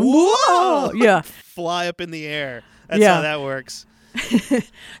whoa, fly up in the air. That's how that works.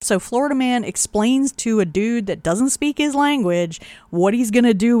 So Florida Man explains to a dude that doesn't speak his language what he's going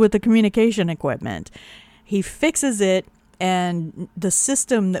to do with the communication equipment. He fixes it, and the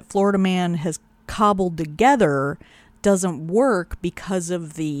system that Florida Man has cobbled together doesn't work because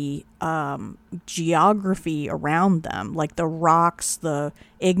of the geography around them, like the rocks, the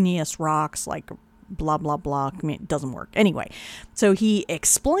igneous rocks, like blah, blah, blah. I mean, it doesn't work. Anyway, so he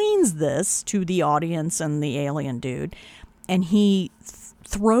explains this to the audience and the alien dude, and he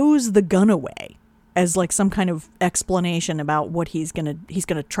throws the gun away as like some kind of explanation about what he's gonna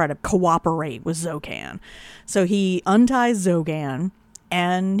try to cooperate with Zocan. So he unties Zogan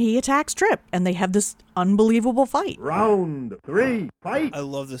and he attacks Trip, and they have this unbelievable fight. Round 3, fight! I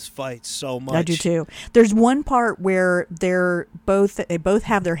love this fight so much. I do too. There's one part where they both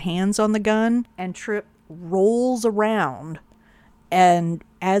have their hands on the gun, and Trip rolls around, and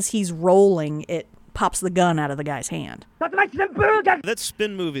as he's rolling, it pops the gun out of the guy's hand. That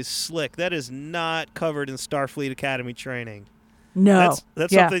spin move is slick. That is not covered in Starfleet Academy training. No.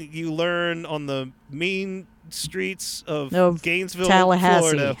 That's something you learn on the mean streets of Gainesville,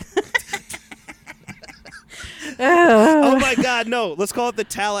 Tallahassee. Florida. Oh my God, no. Let's call it the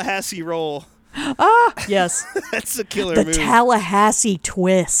Tallahassee roll. Ah, yes. That's a killer move. The Tallahassee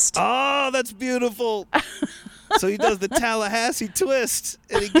twist. Oh, that's beautiful. So he does the Tallahassee twist,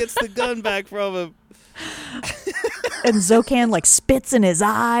 and he gets the gun back from him. And Zocan like spits in his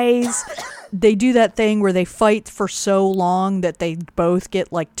eyes. They do that thing where they fight for so long that they both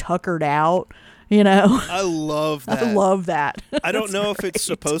get like tuckered out, I love that. I love that. I don't know if it's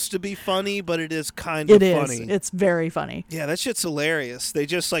supposed to be funny, but it is kind of funny. It is. It's very funny. Yeah, that shit's hilarious. They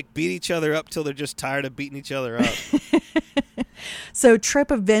just like beat each other up till they're just tired of beating each other up. So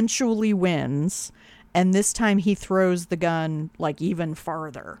Trip eventually wins, and this time he throws the gun like even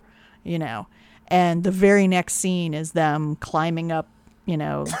farther, And the very next scene is them climbing up,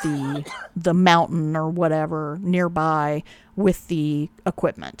 the mountain or whatever nearby with the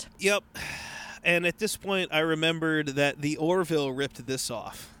equipment. Yep. And at this point, I remembered that the Orville ripped this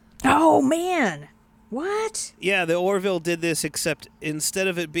off. Oh, man. What? Yeah, the Orville did this, except instead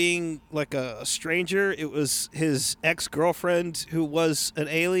of it being like a stranger, it was his ex-girlfriend who was an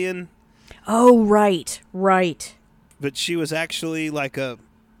alien. Oh, right. But she was actually like a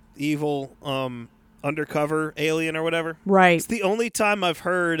evil undercover alien or whatever. Right. It's the only time I've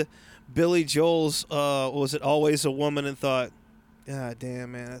heard Billy Joel's Was It Always a Woman, and thought, God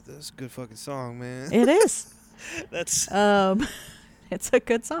damn, man, that's a good fucking song, man. It is. That's it's a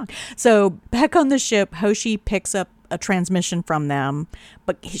good song. So back on the ship, Hoshi picks up a transmission from them,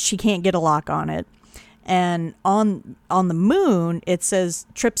 but she can't get a lock on it. And on the moon, it says,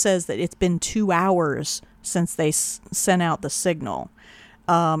 Trip says that it's been 2 hours since they sent out the signal.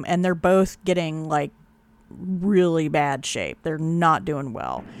 And they're both getting like really bad shape. They're not doing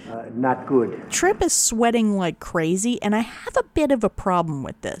well. Not good. Trip is sweating like crazy, and I have a bit of a problem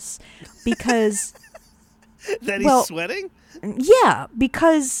with this because... That he's sweating? Yeah,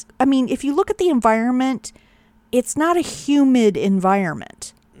 because, I mean, if you look at the environment, it's not a humid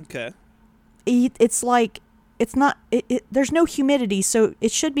environment. Okay. It's like, it's not, there's no humidity, so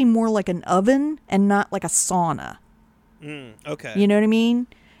it should be more like an oven and not like a sauna. Okay. You know what I mean?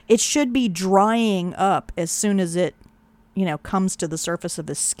 It should be drying up as soon as it, comes to the surface of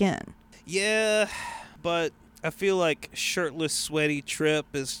the skin. Yeah, but I feel like shirtless, sweaty Trip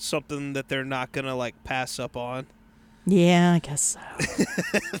is something that they're not going to, like, pass up on. Yeah, I guess so.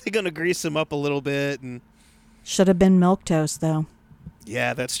 They're going to grease him up a little bit. And should have been milquetoast, though.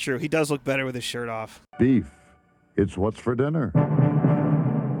 Yeah, that's true. He does look better with his shirt off. Beef. It's what's for dinner.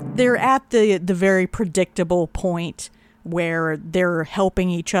 They're at the very predictable point where they're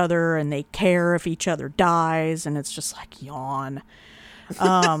helping each other and they care if each other dies, and it's just like, yawn.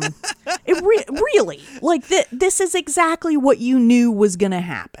 Really, like, this is exactly what you knew was going to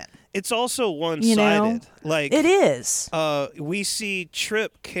happen. It's also one-sided. Like, it is. We see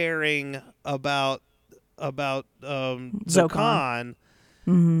Trip caring about Zokon.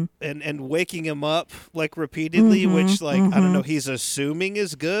 And waking him up, like, repeatedly, which, like, I don't know, he's assuming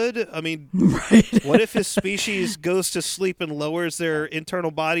is good. I mean, what if his species goes to sleep and lowers their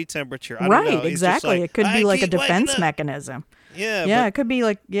internal body temperature? I don't know. Exactly. Like, it could be like a defense mechanism. Yeah, it could be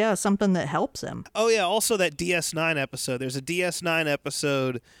like, something that helps him. Oh, yeah, also that DS9 episode. There's a DS9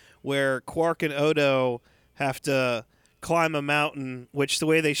 episode where Quark and Odo have to climb a mountain, which the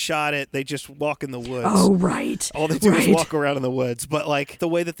way they shot it, they just walk in the woods. Oh, right. All they do is walk around in the woods. But, like, the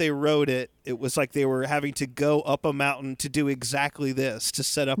way that they wrote it, it was like they were having to go up a mountain to do exactly this, to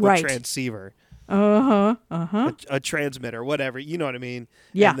set up a transceiver. A transmitter, whatever. You know what I mean?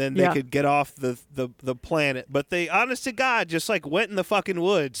 Yeah. And then they could get off the planet. But they, honest to God, just, like, went in the fucking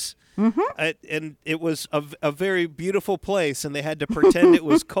woods. And it was a very beautiful place, and they had to pretend it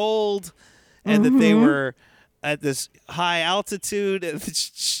was cold and that they were at this high altitude. And it's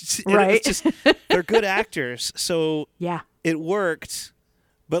just, they're good actors, so it worked,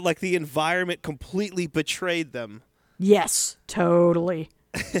 but, like, the environment completely betrayed them. Yes, totally.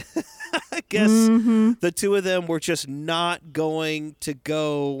 I guess the two of them were just not going to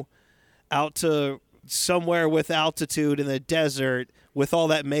go out to somewhere with altitude in the desert with all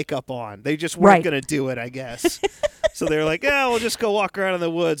that makeup on. They just weren't going to do it, I guess. So they're like, yeah, we'll just go walk around in the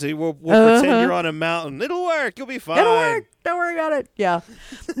woods and we'll pretend you're on a mountain. It'll work. You'll be fine. It'll work. Don't worry about it. Yeah.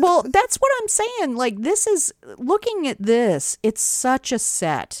 Well, that's what I'm saying. Like, this is, looking at this, it's such a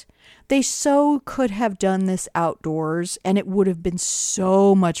set. They so could have done this outdoors, and it would have been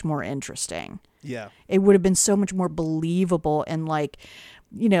so much more interesting. Yeah. It would have been so much more believable, and, like,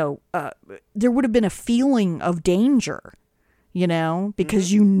 there would have been a feeling of danger,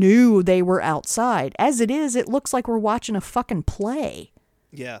 because you knew they were outside. As it is, it looks like we're watching a fucking play.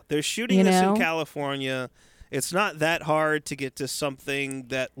 Yeah. They're shooting this in California. It's not that hard to get to something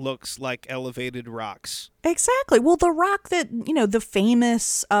that looks like elevated rocks. Exactly. Well, the rock that, the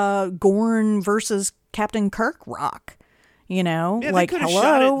famous Gorn versus Captain Kirk rock, like,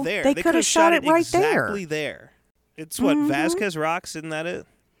 hello, they could have shot it right there. Exactly there. It's what, Vasquez Rocks, isn't that it?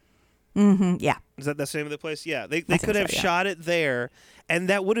 Yeah. Is that the same of the place? Yeah. They could have shot it there, and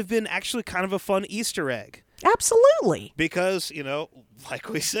that would have been actually kind of a fun Easter egg. Absolutely. Because, like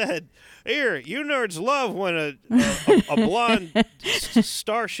we said, here, you nerds love when a blonde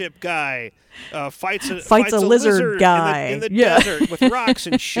starship guy fights a lizard guy in the desert with rocks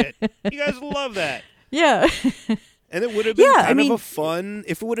and shit. You guys love that. Yeah. And it would have been kind of a fun,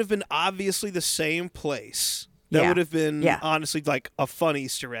 if it would have been obviously the same place, that would have been honestly like a fun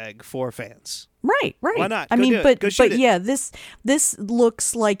Easter egg for fans. Right. Why not? But yeah, this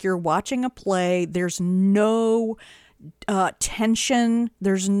looks like you're watching a play. There's no tension.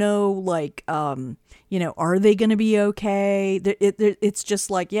 There's no, like, are they going to be okay? It's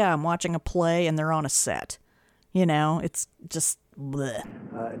just like, I'm watching a play and they're on a set. It's just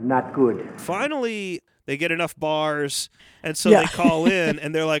bleh. Not good. Finally, they get enough bars, and so they call in,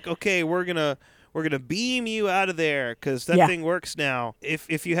 and they're like, okay, we're gonna beam you out of there because that thing works now.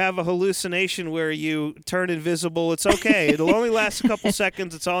 If you have a hallucination where you turn invisible, it's okay. It'll only last a couple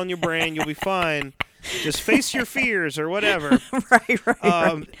seconds. It's all in your brain. You'll be fine. Just face your fears or whatever. Right.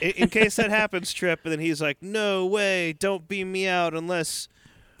 In case that happens, Trip, and then he's like, no way, don't beam me out unless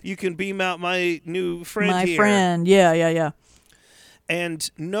you can beam out my new friend here. My friend, yeah.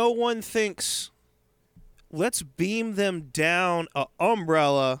 And no one thinks, let's beam them down a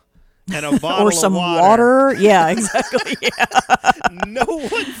umbrella and a bottle or some of water. Yeah, exactly. Yeah. No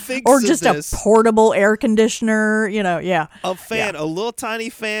one thinks or of just this. a portable air conditioner, yeah. A fan, a little tiny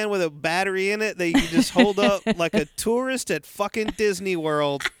fan with a battery in it that you can just hold up like a tourist at fucking Disney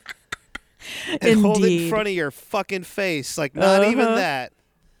World and hold it in front of your fucking face. Like, not even that.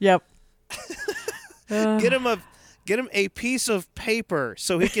 Yep. Get him a piece of paper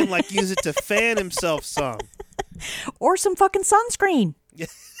so he can like use it to fan himself some. Or some fucking sunscreen.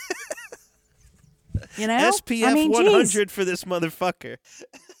 You know? SPF 100 for this motherfucker.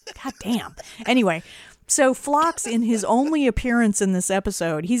 God damn. Anyway, so Phlox, in his only appearance in this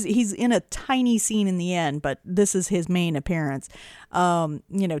episode, he's in a tiny scene in the end, but this is his main appearance.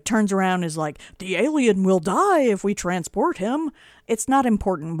 Turns around and is like, the alien will die if we transport him. It's not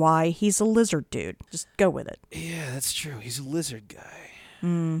important why. He's a lizard dude. Just go with it. Yeah, that's true. He's a lizard guy.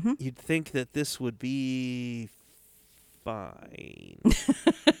 Mm-hmm. You'd think that this would be fine.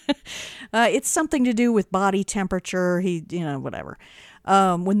 It's something to do with body temperature. Whatever.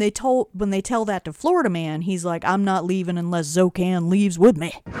 When they tell that to Florida Man, he's like, I'm not leaving unless Zokan leaves with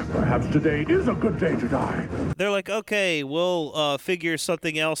me. Perhaps today is a good day to die. They're like, okay, we'll figure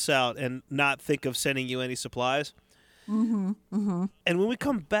something else out and not think of sending you any supplies. Mm-hmm. Mm-hmm. And when we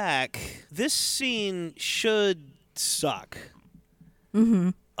come back, this scene should suck.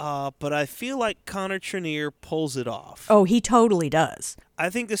 Mm-hmm. But I feel like Connor Trinneer pulls it off. Oh, he totally does. I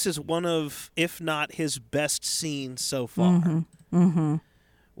think this is one of, if not his best scenes so far. Mm-hmm. Mm-hmm.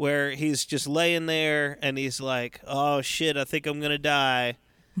 Where he's just laying there and he's like, oh shit, I think I'm going to die.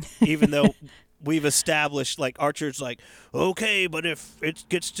 Even though we've established, like, Archer's like, okay, but if it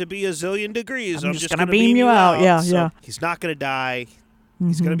gets to be a zillion degrees, I'm just going to beam you out. Yeah, so yeah. He's not going to die.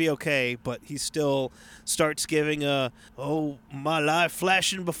 He's going to be okay, but he still starts giving a, oh, my life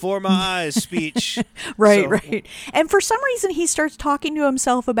flashing before my eyes speech. Right. And for some reason, he starts talking to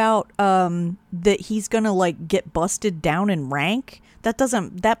himself about that he's going to, like, get busted down in rank.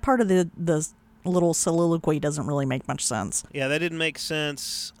 That part of the little soliloquy doesn't really make much sense. Yeah, that didn't make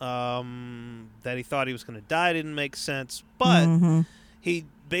sense. That he thought he was going to die didn't make sense. But he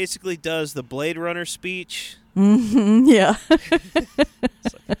basically does the Blade Runner speech. Mm-hmm, yeah.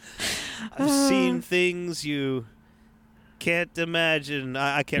 I've seen things you can't imagine.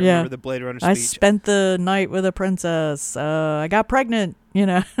 I can't remember the Blade Runner speech. I spent the night with a princess. I got pregnant.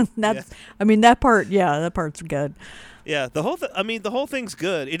 I mean, that part. Yeah, that part's good. Yeah, the whole thing's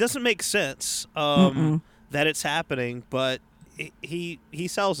good. It doesn't make sense that it's happening, but he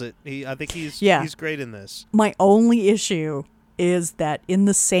sells it. I think he's great in this. My only issue is that in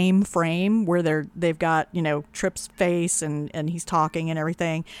the same frame where they've got, Trip's face and he's talking and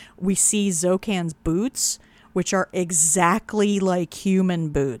everything, we see Zokan's boots, which are exactly like human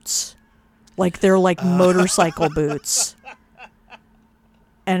boots. Like they're like motorcycle boots.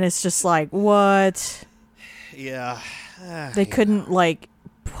 And it's just like, what? Yeah. They couldn't like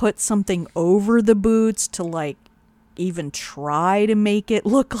put something over the boots to like even try to make it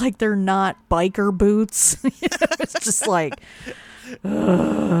look like they're not biker boots. It's just like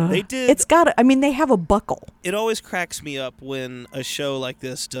they did. It's got. They have a buckle. It always cracks me up when a show like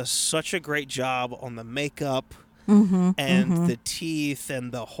this does such a great job on the makeup and the teeth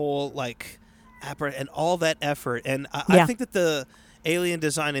and the whole like and all that effort. And I think that the alien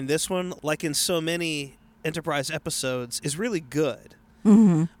design in this one, like in so many Enterprise episodes, is really good.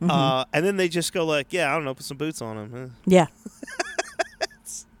 And then they just go like, yeah, I don't know, put some boots on him. Yeah.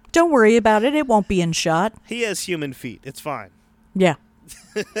 Don't worry about it. It won't be in shot. He has human feet. It's fine. Yeah.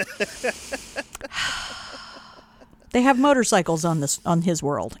 They have motorcycles on his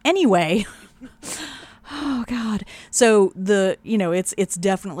world. Anyway. Oh God. So it's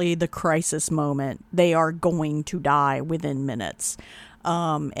definitely the crisis moment. They are going to die within minutes.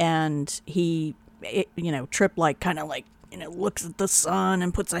 And Trip looks at the sun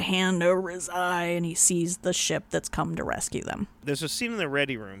and puts a hand over his eye and he sees the ship that's come to rescue them. There's a scene in the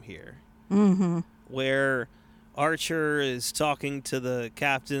ready room here where Archer is talking to the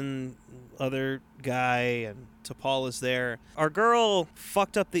captain, other guy, and T'Pol is there. Our girl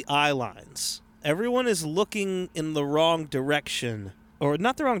fucked up the eye lines. Everyone is looking in the wrong direction. Or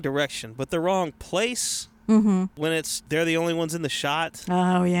not the wrong direction, but the wrong place. When they're the only ones in the shot.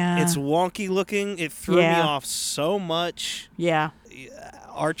 Oh, yeah. It's wonky looking. It threw me off so much. Yeah.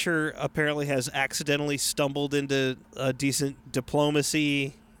 Archer apparently has accidentally stumbled into a decent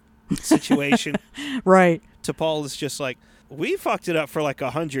diplomacy situation. Right. T'Pol is just like, we fucked it up for like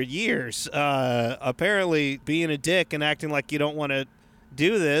 100 years. Apparently being a dick and acting like you don't want to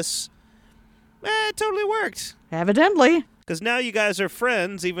do this, it totally worked. Evidently. Because now you guys are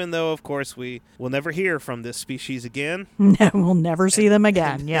friends, even though, of course, we will never hear from this species again. No, we'll never see them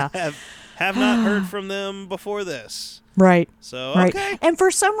again. Yeah. Have not heard from them before this. Right. So, right. okay. And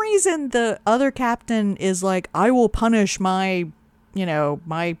for some reason, the other captain is like, I will punish my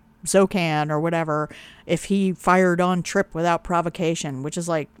Zocan or whatever if he fired on Trip without provocation, which is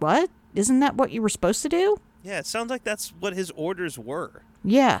like, what? Isn't that what you were supposed to do? Yeah, it sounds like that's what his orders were.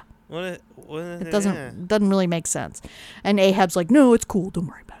 Yeah. It doesn't really make sense. And Ahab's like, no, it's cool. Don't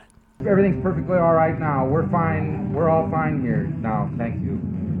worry about it. Everything's perfectly all right now. We're fine. We're all fine here now. Thank you.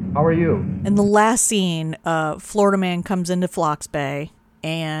 How are you? In the last scene, Florida Man comes into Phlox Bay,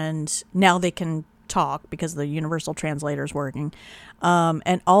 and now they can talk because the universal translator's working.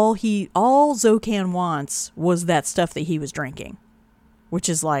 And all Zocan wants was that stuff that he was drinking, which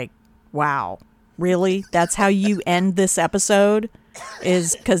is like, wow, really? That's how you end this episode?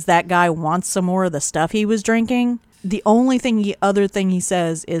 Is because that guy wants some more of the stuff he was drinking? The only other thing he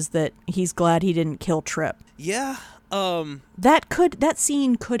says is that he's glad he didn't kill Trip. Yeah. That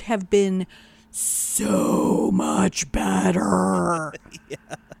scene could have been so much better. Yeah.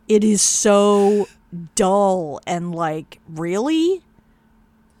 It is so dull and like, really?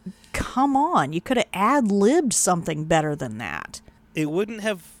 Come on, you could have ad-libbed something better than that. It wouldn't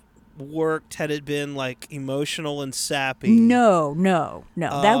have worked had it been like emotional and sappy. No,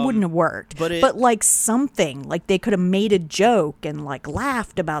 that wouldn't have worked. But like something, like they could have made a joke and like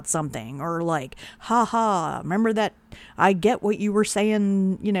laughed about something, or like, haha, remember that? I get what you were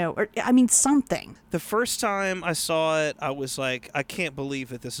saying, or, I mean, something. The first time I saw it, I was like, I can't believe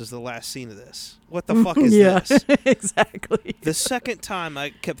that this is the last scene of this. What the fuck is this? Exactly. The second time,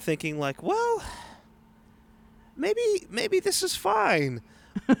 I kept thinking like, well, maybe this is fine.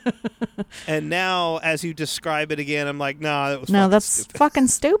 And now, as you describe it again, I'm like, nah, that's stupid. Fucking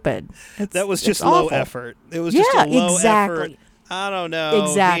stupid. That was just low effort. It was just a low effort. I don't know.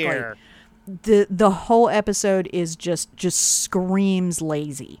 Exactly. Here. The whole episode is just screams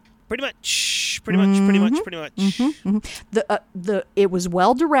lazy. Pretty much. Mm-hmm. It was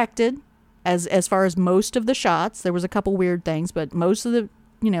well directed as far as most of the shots. There was a couple weird things, but most of the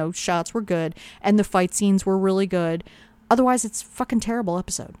shots were good, and the fight scenes were really good. Otherwise, it's a fucking terrible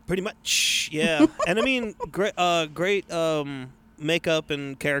episode. Pretty much, yeah. And I mean, great makeup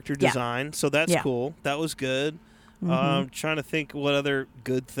and character design, so that's cool. That was good. Mm-hmm. Trying to think what other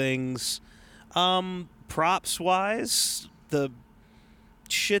good things. Props-wise, the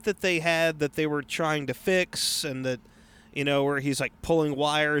shit that they had that they were trying to fix, and that, where he's like pulling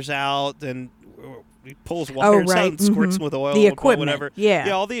wires out and he pulls wires out and squirts them with oil. The equipment, whatever.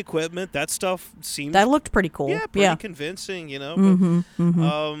 Yeah, all the equipment. That stuff seemed... That looked pretty cool. Yeah, pretty convincing,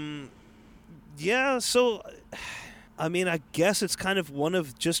 But, yeah, so... I mean, I guess it's kind of one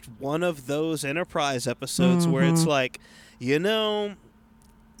of those Enterprise episodes where it's like, you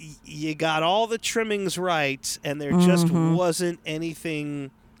got all the trimmings right, and there just wasn't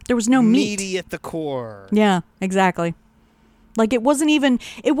anything... There was no meaty at the core. Yeah, exactly. Like, it wasn't even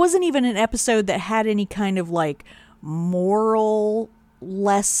an episode that had any kind of, like, moral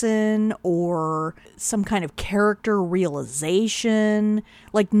lesson or some kind of character realization.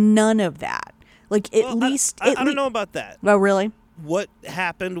 Like, none of that. Like, I don't know about that. Oh, really? What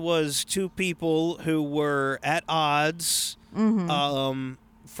happened was two people who were at odds, coming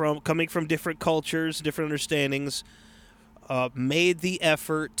from different cultures, different understandings, made the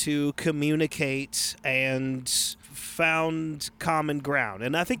effort to communicate and found common ground.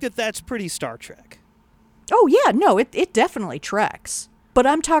 And I think that that's pretty Star Trek. Oh yeah, no, it definitely treks. But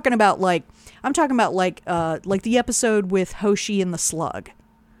I'm talking about like the episode with Hoshi and the Slug.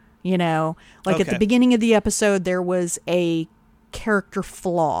 At the beginning of the episode, there was a character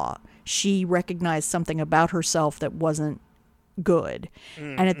flaw. She recognized something about herself that wasn't good.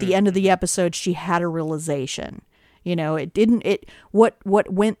 And at the end of the episode, she had a realization. What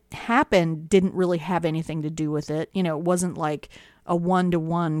happened didn't really have anything to do with it. It wasn't like a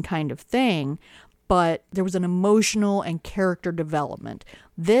one-to-one kind of thing, but there was an emotional and character development.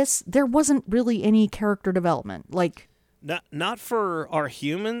 There wasn't really any character development. Like, Not for our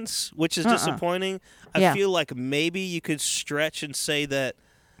humans, which is disappointing. I feel like maybe you could stretch and say that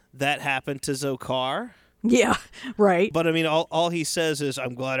happened to Zokar. Yeah, right. But I mean, all he says is,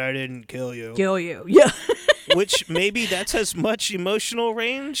 "I'm glad I didn't kill you." Yeah. Which maybe that's as much emotional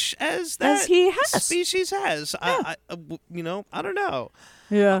range as that he has. Species has. Yeah. I don't know.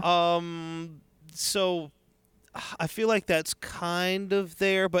 Yeah. So I feel like that's kind of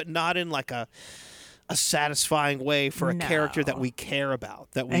there, but not in like a satisfying way for a character that we care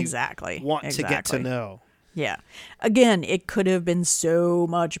about, that we want to get to know. Yeah. Again, it could have been so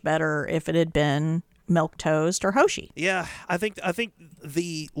much better if it had been Milk Toast or Hoshi. Yeah, I think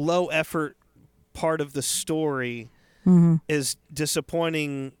the low effort part of the story is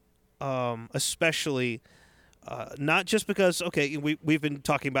disappointing, especially not just because we've been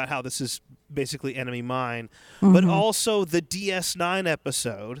talking about how this is basically Enemy Mine, but also the DS9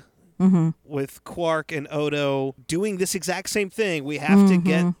 episode with Quark and Odo doing this exact same thing. We have to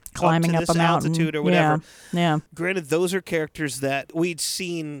get climbing up to up this a mountain altitude or whatever. Yeah. Granted, those are characters that we'd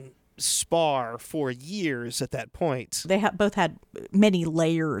seen spar for years at that point. They both had many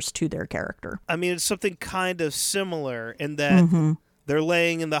layers to their character. I mean, it's something kind of similar in that they're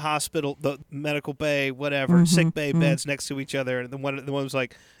laying in the hospital, the medical bay, whatever, sick bay beds next to each other. And the one was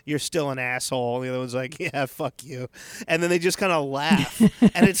like, "You're still an asshole." The other one's like, "Yeah, fuck you." And then they just kind of laugh.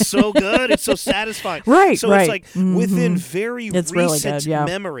 And it's so good. It's so satisfying. Right, so right. it's like within very It's recent really good, yeah.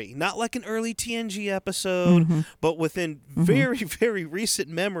 memory, not like an early TNG episode, but within very, very recent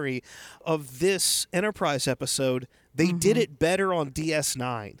memory of this Enterprise episode, they did it better on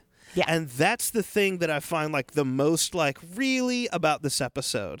DS9. Yeah. And that's the thing that I find like the most like really about this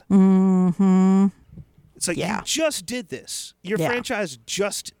episode. It's like you just did this. Your franchise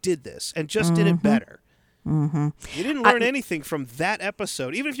just did this and just did it better. You didn't learn anything from that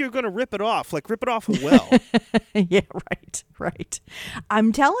episode. Even if you're going to rip it off, like rip it off well. Yeah, right.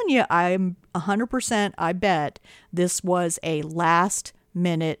 I'm telling you, I'm 100%, I bet this was a last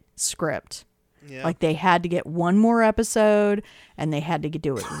minute script. Yeah. Like they had to get one more episode and they had to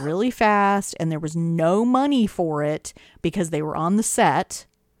do it really fast and there was no money for it because they were on the set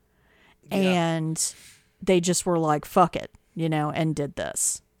and they just were like, fuck it, and did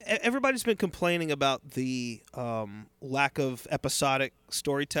this. Everybody's been complaining about the lack of episodic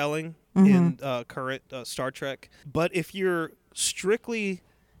storytelling in current Star Trek. But if you're strictly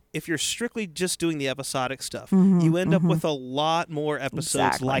just doing the episodic stuff, you end up with a lot more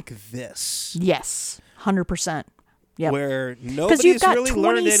episodes like this. Yes, 100%. Yep. Where nobody's really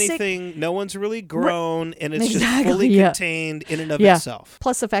learned anything, no one's really grown, and it's just fully contained in and of itself.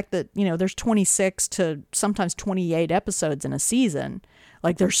 Plus the fact that, there's 26 to sometimes 28 episodes in a season.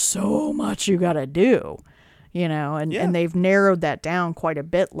 Like there's so much you got to do, and they've narrowed that down quite a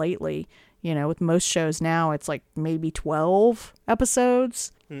bit lately. With most shows now, it's like maybe 12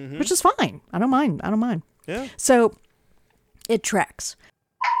 episodes, which is fine. I don't mind. Yeah. So it tracks.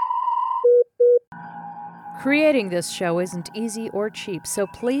 Creating this show isn't easy or cheap, so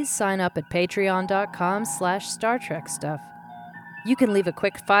please sign up at patreon.com/Star Trek Stuff. You can leave a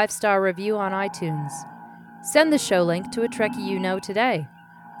quick 5-star review on iTunes. Send the show link to a Trekkie you know today.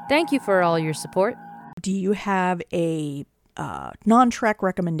 Thank you for all your support. Do you have a non-Trek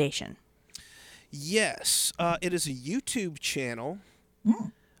recommendation? Yes. It is a YouTube channel.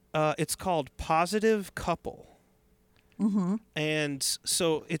 It's called Positive Couple. And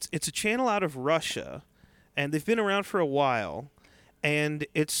so it's a channel out of Russia, and they've been around for a while, and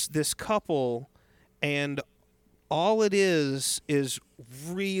it's this couple, and all it is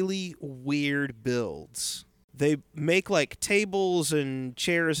really weird builds. They make like tables and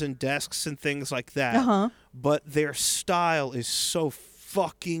chairs and desks and things like that, but their style is so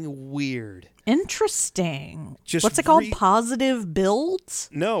fucking weird. Interesting. What's it called? Positive Builds?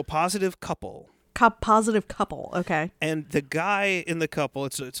 No, Positive Couple. Positive Couple. Okay. And the guy in the couple,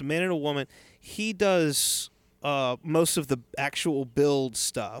 it's a man and a woman. He does most of the actual build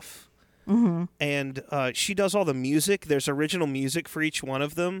stuff, and she does all the music. There's original music for each one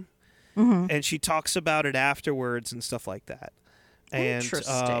of them, and she talks about it afterwards and stuff like that. And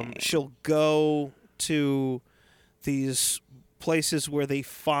she'll go to these places where they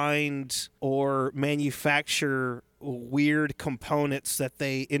find or manufacture weird components that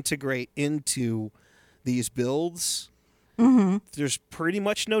they integrate into these builds. There's pretty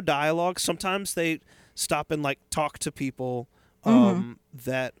much no dialogue. Sometimes they stop and like talk to people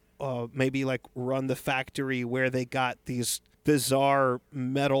that maybe like run the factory where they got these bizarre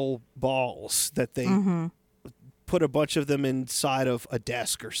metal balls that they put a bunch of them inside of a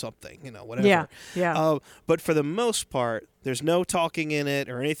desk or something, whatever. Yeah. But for the most part, there's no talking in it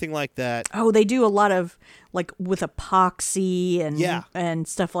or anything like that. Oh, they do a lot of like with epoxy and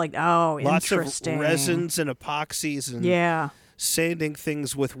stuff like. Oh, lots interesting. Lots of resins and epoxies and sanding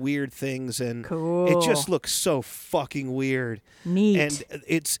things with weird things, and it just looks so fucking weird. Neat. And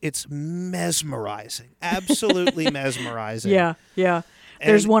it's mesmerizing, absolutely mesmerizing. Yeah.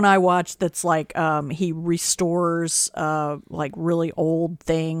 There's one I watched that's like he restores like really old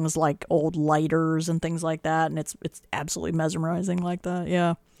things, like old lighters and things like that, and it's absolutely mesmerizing like that.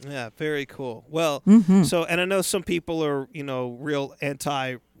 Yeah, very cool. Well, so, and I know some people are real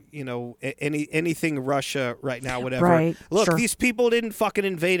anti anything Russia right now, whatever. Right, Look, sure. these people didn't fucking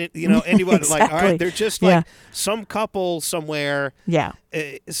invade it, anybody. Exactly. Like, all right, they're just like some couple somewhere. Yeah.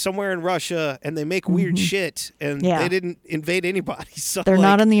 Somewhere in Russia, and they make weird shit, and they didn't invade anybody. So they're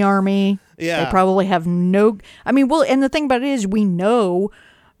not in the army. Yeah. They probably have no. I mean, well, and the thing about it is, we know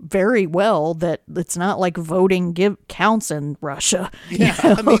very well that it's not like voting counts in Russia. Yeah,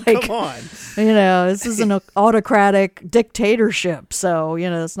 I mean, come on. This is an autocratic dictatorship, so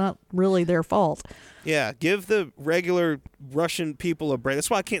it's not really their fault. Yeah, give the regular Russian people a break.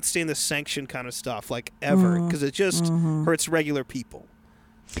 That's why I can't stand this sanction kind of stuff, like, ever, because it just hurts regular people.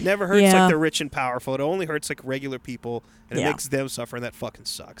 It never hurts like the rich and powerful. It only hurts like regular people, and it makes them suffer, and that fucking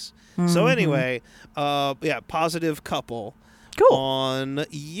sucks. So anyway, positive couple. Cool. On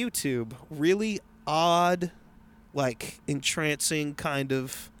YouTube. Really odd, like, entrancing kind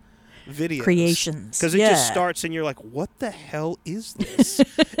of videos. Creations. Because it just starts and you're like, what the hell is this?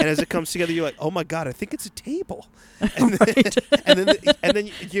 And as it comes together, you're like, oh my God, I think it's a table. And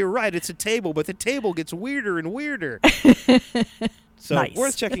then you're right, it's a table, but the table gets weirder and weirder. So nice.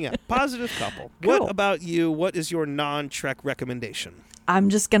 Worth checking out. Positive couple. Cool. What about you? What is your non-Trek recommendation? I'm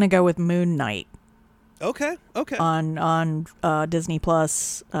just going to go with Moon Knight. Okay. On Disney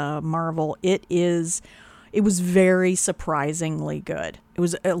Plus, Marvel. It was very surprisingly good. It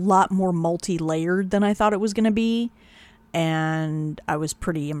was a lot more multi-layered than I thought it was going to be, and I was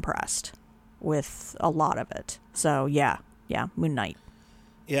pretty impressed with a lot of it. So yeah, Moon Knight.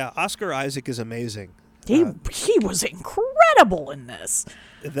 Yeah, Oscar Isaac is amazing. He was incredible in this.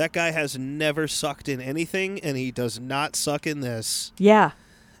 That guy has never sucked in anything, and he does not suck in this. Yeah.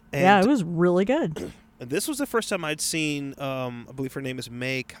 And it was really good. This was the first time I'd seen, I believe her name is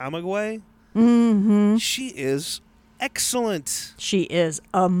May Kamagwe. Mm-hmm. She is excellent. She is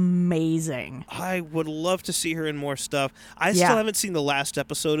amazing. I would love to see her in more stuff. I still haven't seen the last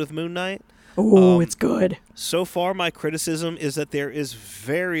episode of Moon Knight. Oh, it's good. So far, my criticism is that there is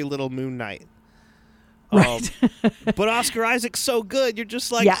very little Moon Knight. Right. But Oscar Isaac's so good. You're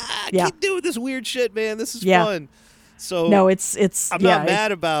just like, keep doing this weird shit, man. This is fun. So no, it's. I'm not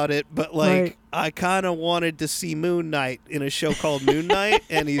mad about it, but I kind of wanted to see Moon Knight in a show called Moon Knight,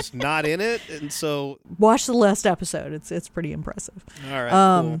 and he's not in it, and so watch the last episode. It's pretty impressive. All right,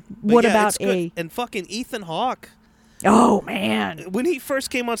 cool. What about and fucking Ethan Hawke? Oh man, when he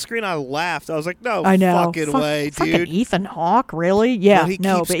first came on screen, I laughed. I was like, "No, I know. fucking way, fucking dude!" Ethan Hawke, really? Yeah,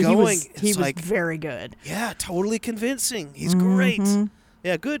 but he was very good. Yeah, totally convincing. He's great.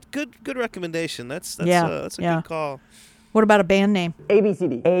 Yeah, good recommendation. That's a good call. What about a band name?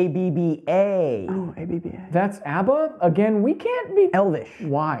 ABCD. ABBA. Oh, ABBA. That's ABBA? Again, we can't be Elvish.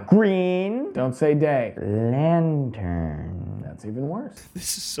 Why? Green. Don't say day. Lantern. That's even worse.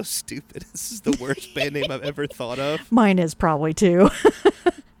 This is so stupid. This is the worst band name I've ever thought of. Mine is probably too.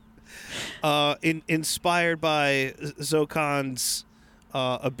 Inspired by Zokan's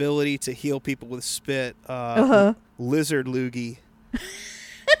ability to heal people with spit. Lizard Loogie.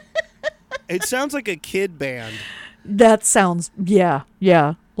 It sounds like a kid band. That sounds,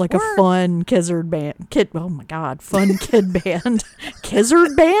 like a fun Kizzard band. Oh my God, fun kid band.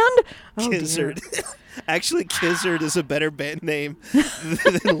 Kizzard band? Oh, Kizzard. Actually, Kizzard is a better band name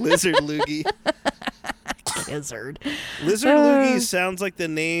than Lizard Loogie. Kizzard. Lizard Loogie sounds like the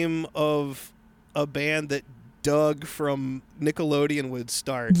name of a band that Doug from Nickelodeon would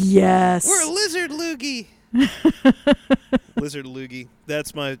start. Yes. We're a Lizard Loogie. Lizard Loogie.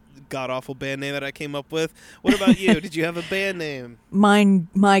 That's my god-awful band name that I came up with. What about you? Did you have a band name?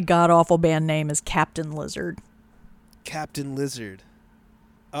 My god-awful band name is Captain Lizard. Captain Lizard.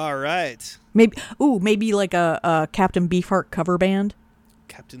 All right. Maybe like a Captain Beefheart cover band.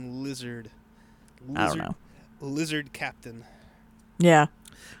 Captain Lizard. I don't know. Lizard Captain. Yeah.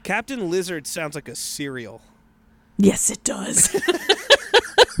 Captain Lizard sounds like a cereal. Yes, it does.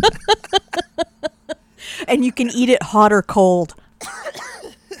 And you can eat it hot or cold.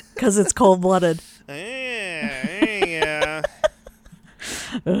 Because it's cold-blooded. Yeah.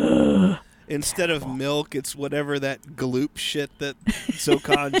 Instead of milk, it's whatever that gloop shit that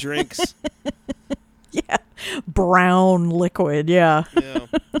Zokan drinks. Yeah. Brown liquid, yeah.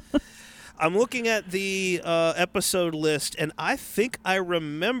 I'm looking at the episode list, and I think I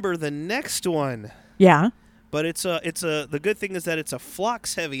remember the next one. Yeah. But the good thing is that it's a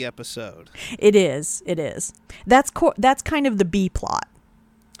Phlox heavy episode. It is. That's kind of the B plot.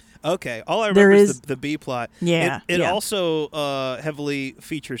 Okay, all I remember is the B plot. Yeah, it also heavily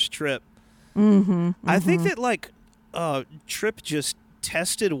features Trip. Mm-hmm. I think that Trip just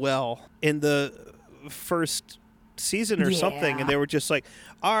tested well in the first season or something, and they were just like,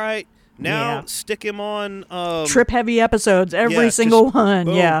 "All right, Now stick him on Trip heavy episodes, every single one.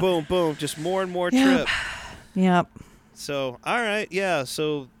 Boom, boom, boom. Just more and more Trip. Yep. So, all right, yeah.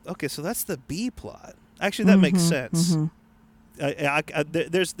 So, okay, so that's the B plot. Actually, that makes sense.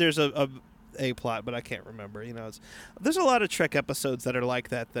 There's a plot, but I can't remember. You know, there's a lot of Trek episodes that are like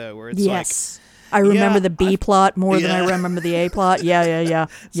that though, where it's like, I remember the B plot more than I remember the A plot. Yeah,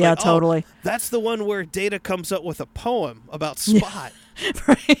 like, totally. Oh, that's the one where Data comes up with a poem about Spot,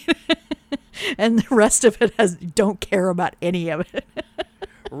 right? And the rest of it don't care about any of it.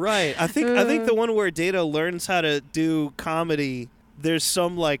 Right. I think the one where Data learns how to do comedy, there's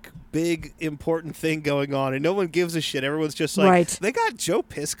some like big important thing going on and no one gives a shit. Everyone's just like, they got Joe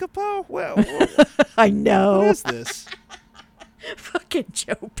Piscopo? Well, I know. What is this? Fucking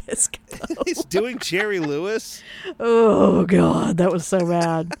Joe Piscopo. He's doing Jerry Lewis. Oh God, that was so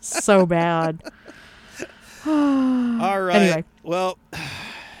bad. So bad. All right. Anyway. Well,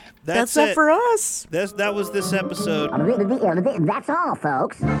 that's it for us. That was this episode. That's all,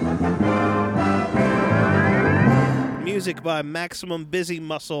 folks. Music by Maximum Busy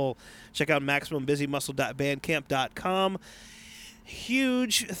Muscle. Check out MaximumBusyMuscle.bandcamp.com.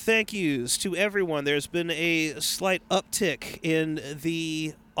 Huge thank yous to everyone. There's been a slight uptick in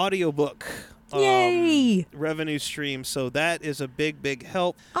the audiobook revenue stream, so that is a big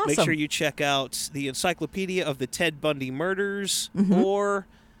help. Awesome. Make sure you check out the Encyclopedia of the Ted Bundy Murders,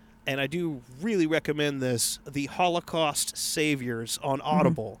 and I do really recommend this, The Holocaust Saviors on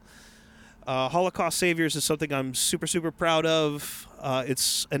Audible. Holocaust Saviors is something I'm super proud of.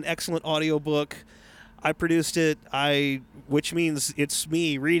 It's an excellent audiobook. I produced it, which means it's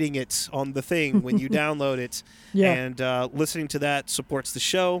me reading it on the thing when you download it. And listening to that supports the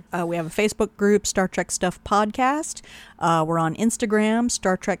show. We have a Facebook group, Star Trek Stuff Podcast. We're on Instagram,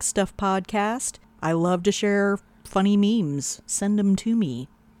 Star Trek Stuff Podcast. I love to share funny memes. Send them to me.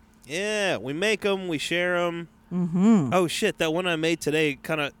 Yeah, we make them, we share them. Oh shit, that one I made today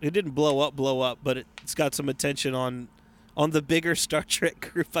it didn't blow up, but it's got some attention on the bigger Star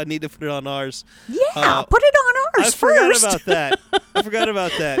Trek group. I need to put it on ours. Yeah, put it on ours first. I forgot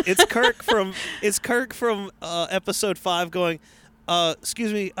about that. It's Kirk from episode 5 going,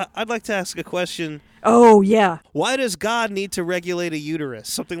 excuse me, I'd like to ask a question. Oh yeah. Why does God need to regulate a uterus?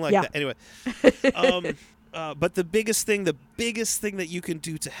 Something like that. Anyway. But the biggest thing that you can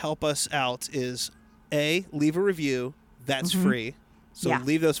do to help us out is leave a review. That's free. So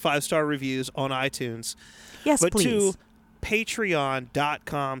leave those 5-star reviews on iTunes. Yes, but please. 2,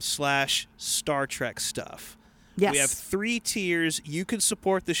 patreon.com/Star Trek Stuff. Yes. We have 3 tiers. You can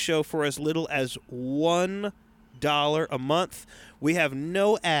support the show for as little as $1 a month. We have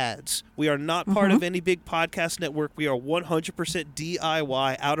no ads. We are not part of any big podcast network. We are 100%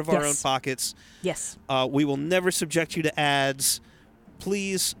 DIY, out of our own pockets. Yes. We will never subject you to ads.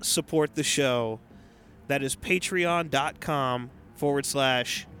 Please support the show. That is patreon.com/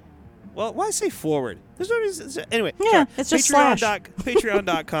 well, why say forward? There's no reason. Anyway, it's just slash.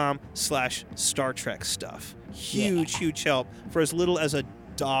 Patreon.com/Star Trek Stuff. Huge help. For as little as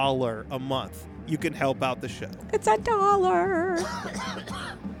 $1 a month, you can help out the show. It's $1.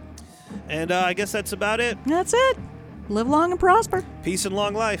 And I guess that's about it. That's it. Live long and prosper. Peace and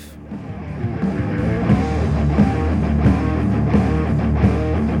long life.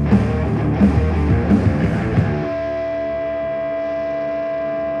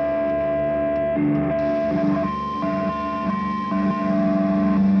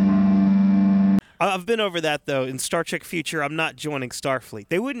 I've been over that, though. In Star Trek Future, I'm not joining Starfleet.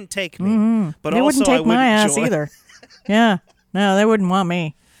 They wouldn't take me. But they also, wouldn't take I wouldn't my ass join. either. Yeah. No, they wouldn't want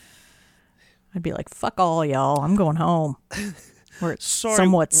me. I'd be like, fuck all y'all. I'm going home. Where it's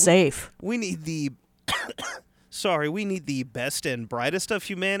somewhat safe. We need the... we need the best and brightest of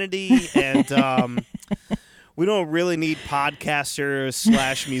humanity. And we don't really need podcasters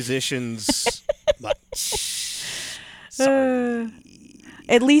 / musicians. Sorry.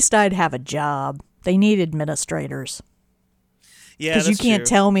 At least I'd have a job. They need administrators. Yeah, because you can't true.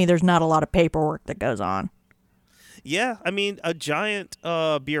 tell me there's not a lot of paperwork that goes on. Yeah, I mean, a giant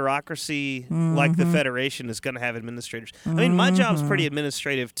bureaucracy like the Federation is going to have administrators. I mean, my job's pretty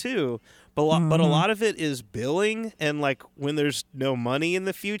administrative too, but a lot of it is billing and like when there's no money in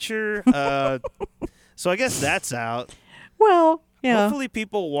the future. So I guess that's out. Well, yeah. Hopefully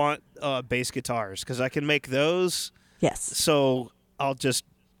people want bass guitars because I can make those. Yes. So I'll just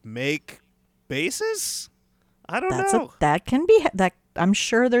make basses? I don't know. That can be that. I'm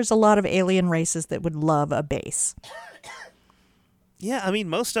sure there's a lot of alien races that would love a bass. Yeah, I mean,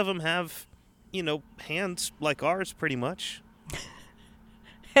 most of them have, hands like ours, pretty much.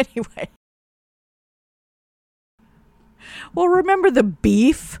 Anyway. Well, remember the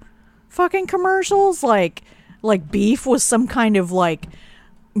beef fucking commercials, like beef was some kind of like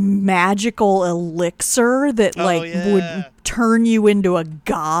magical elixir that would turn you into a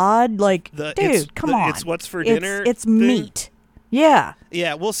god. Like, dude, come on. It's what's for dinner. It's meat. Yeah.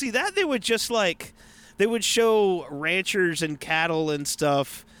 Yeah. Well, see that they would just like they would show ranchers and cattle and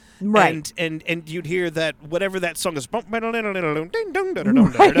stuff. Right. And you'd hear that whatever that song is, whatever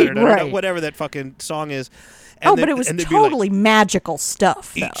that fucking song is. And but it was totally magical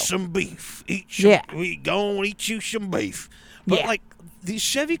stuff, though. Eat some beef. We gonna eat you some beef. But like these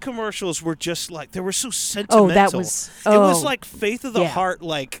Chevy commercials were just like, they were so sentimental. It was like Faith of the Heart,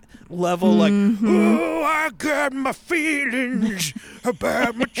 like level, like, oh, I got my feelings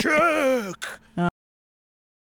about my truck.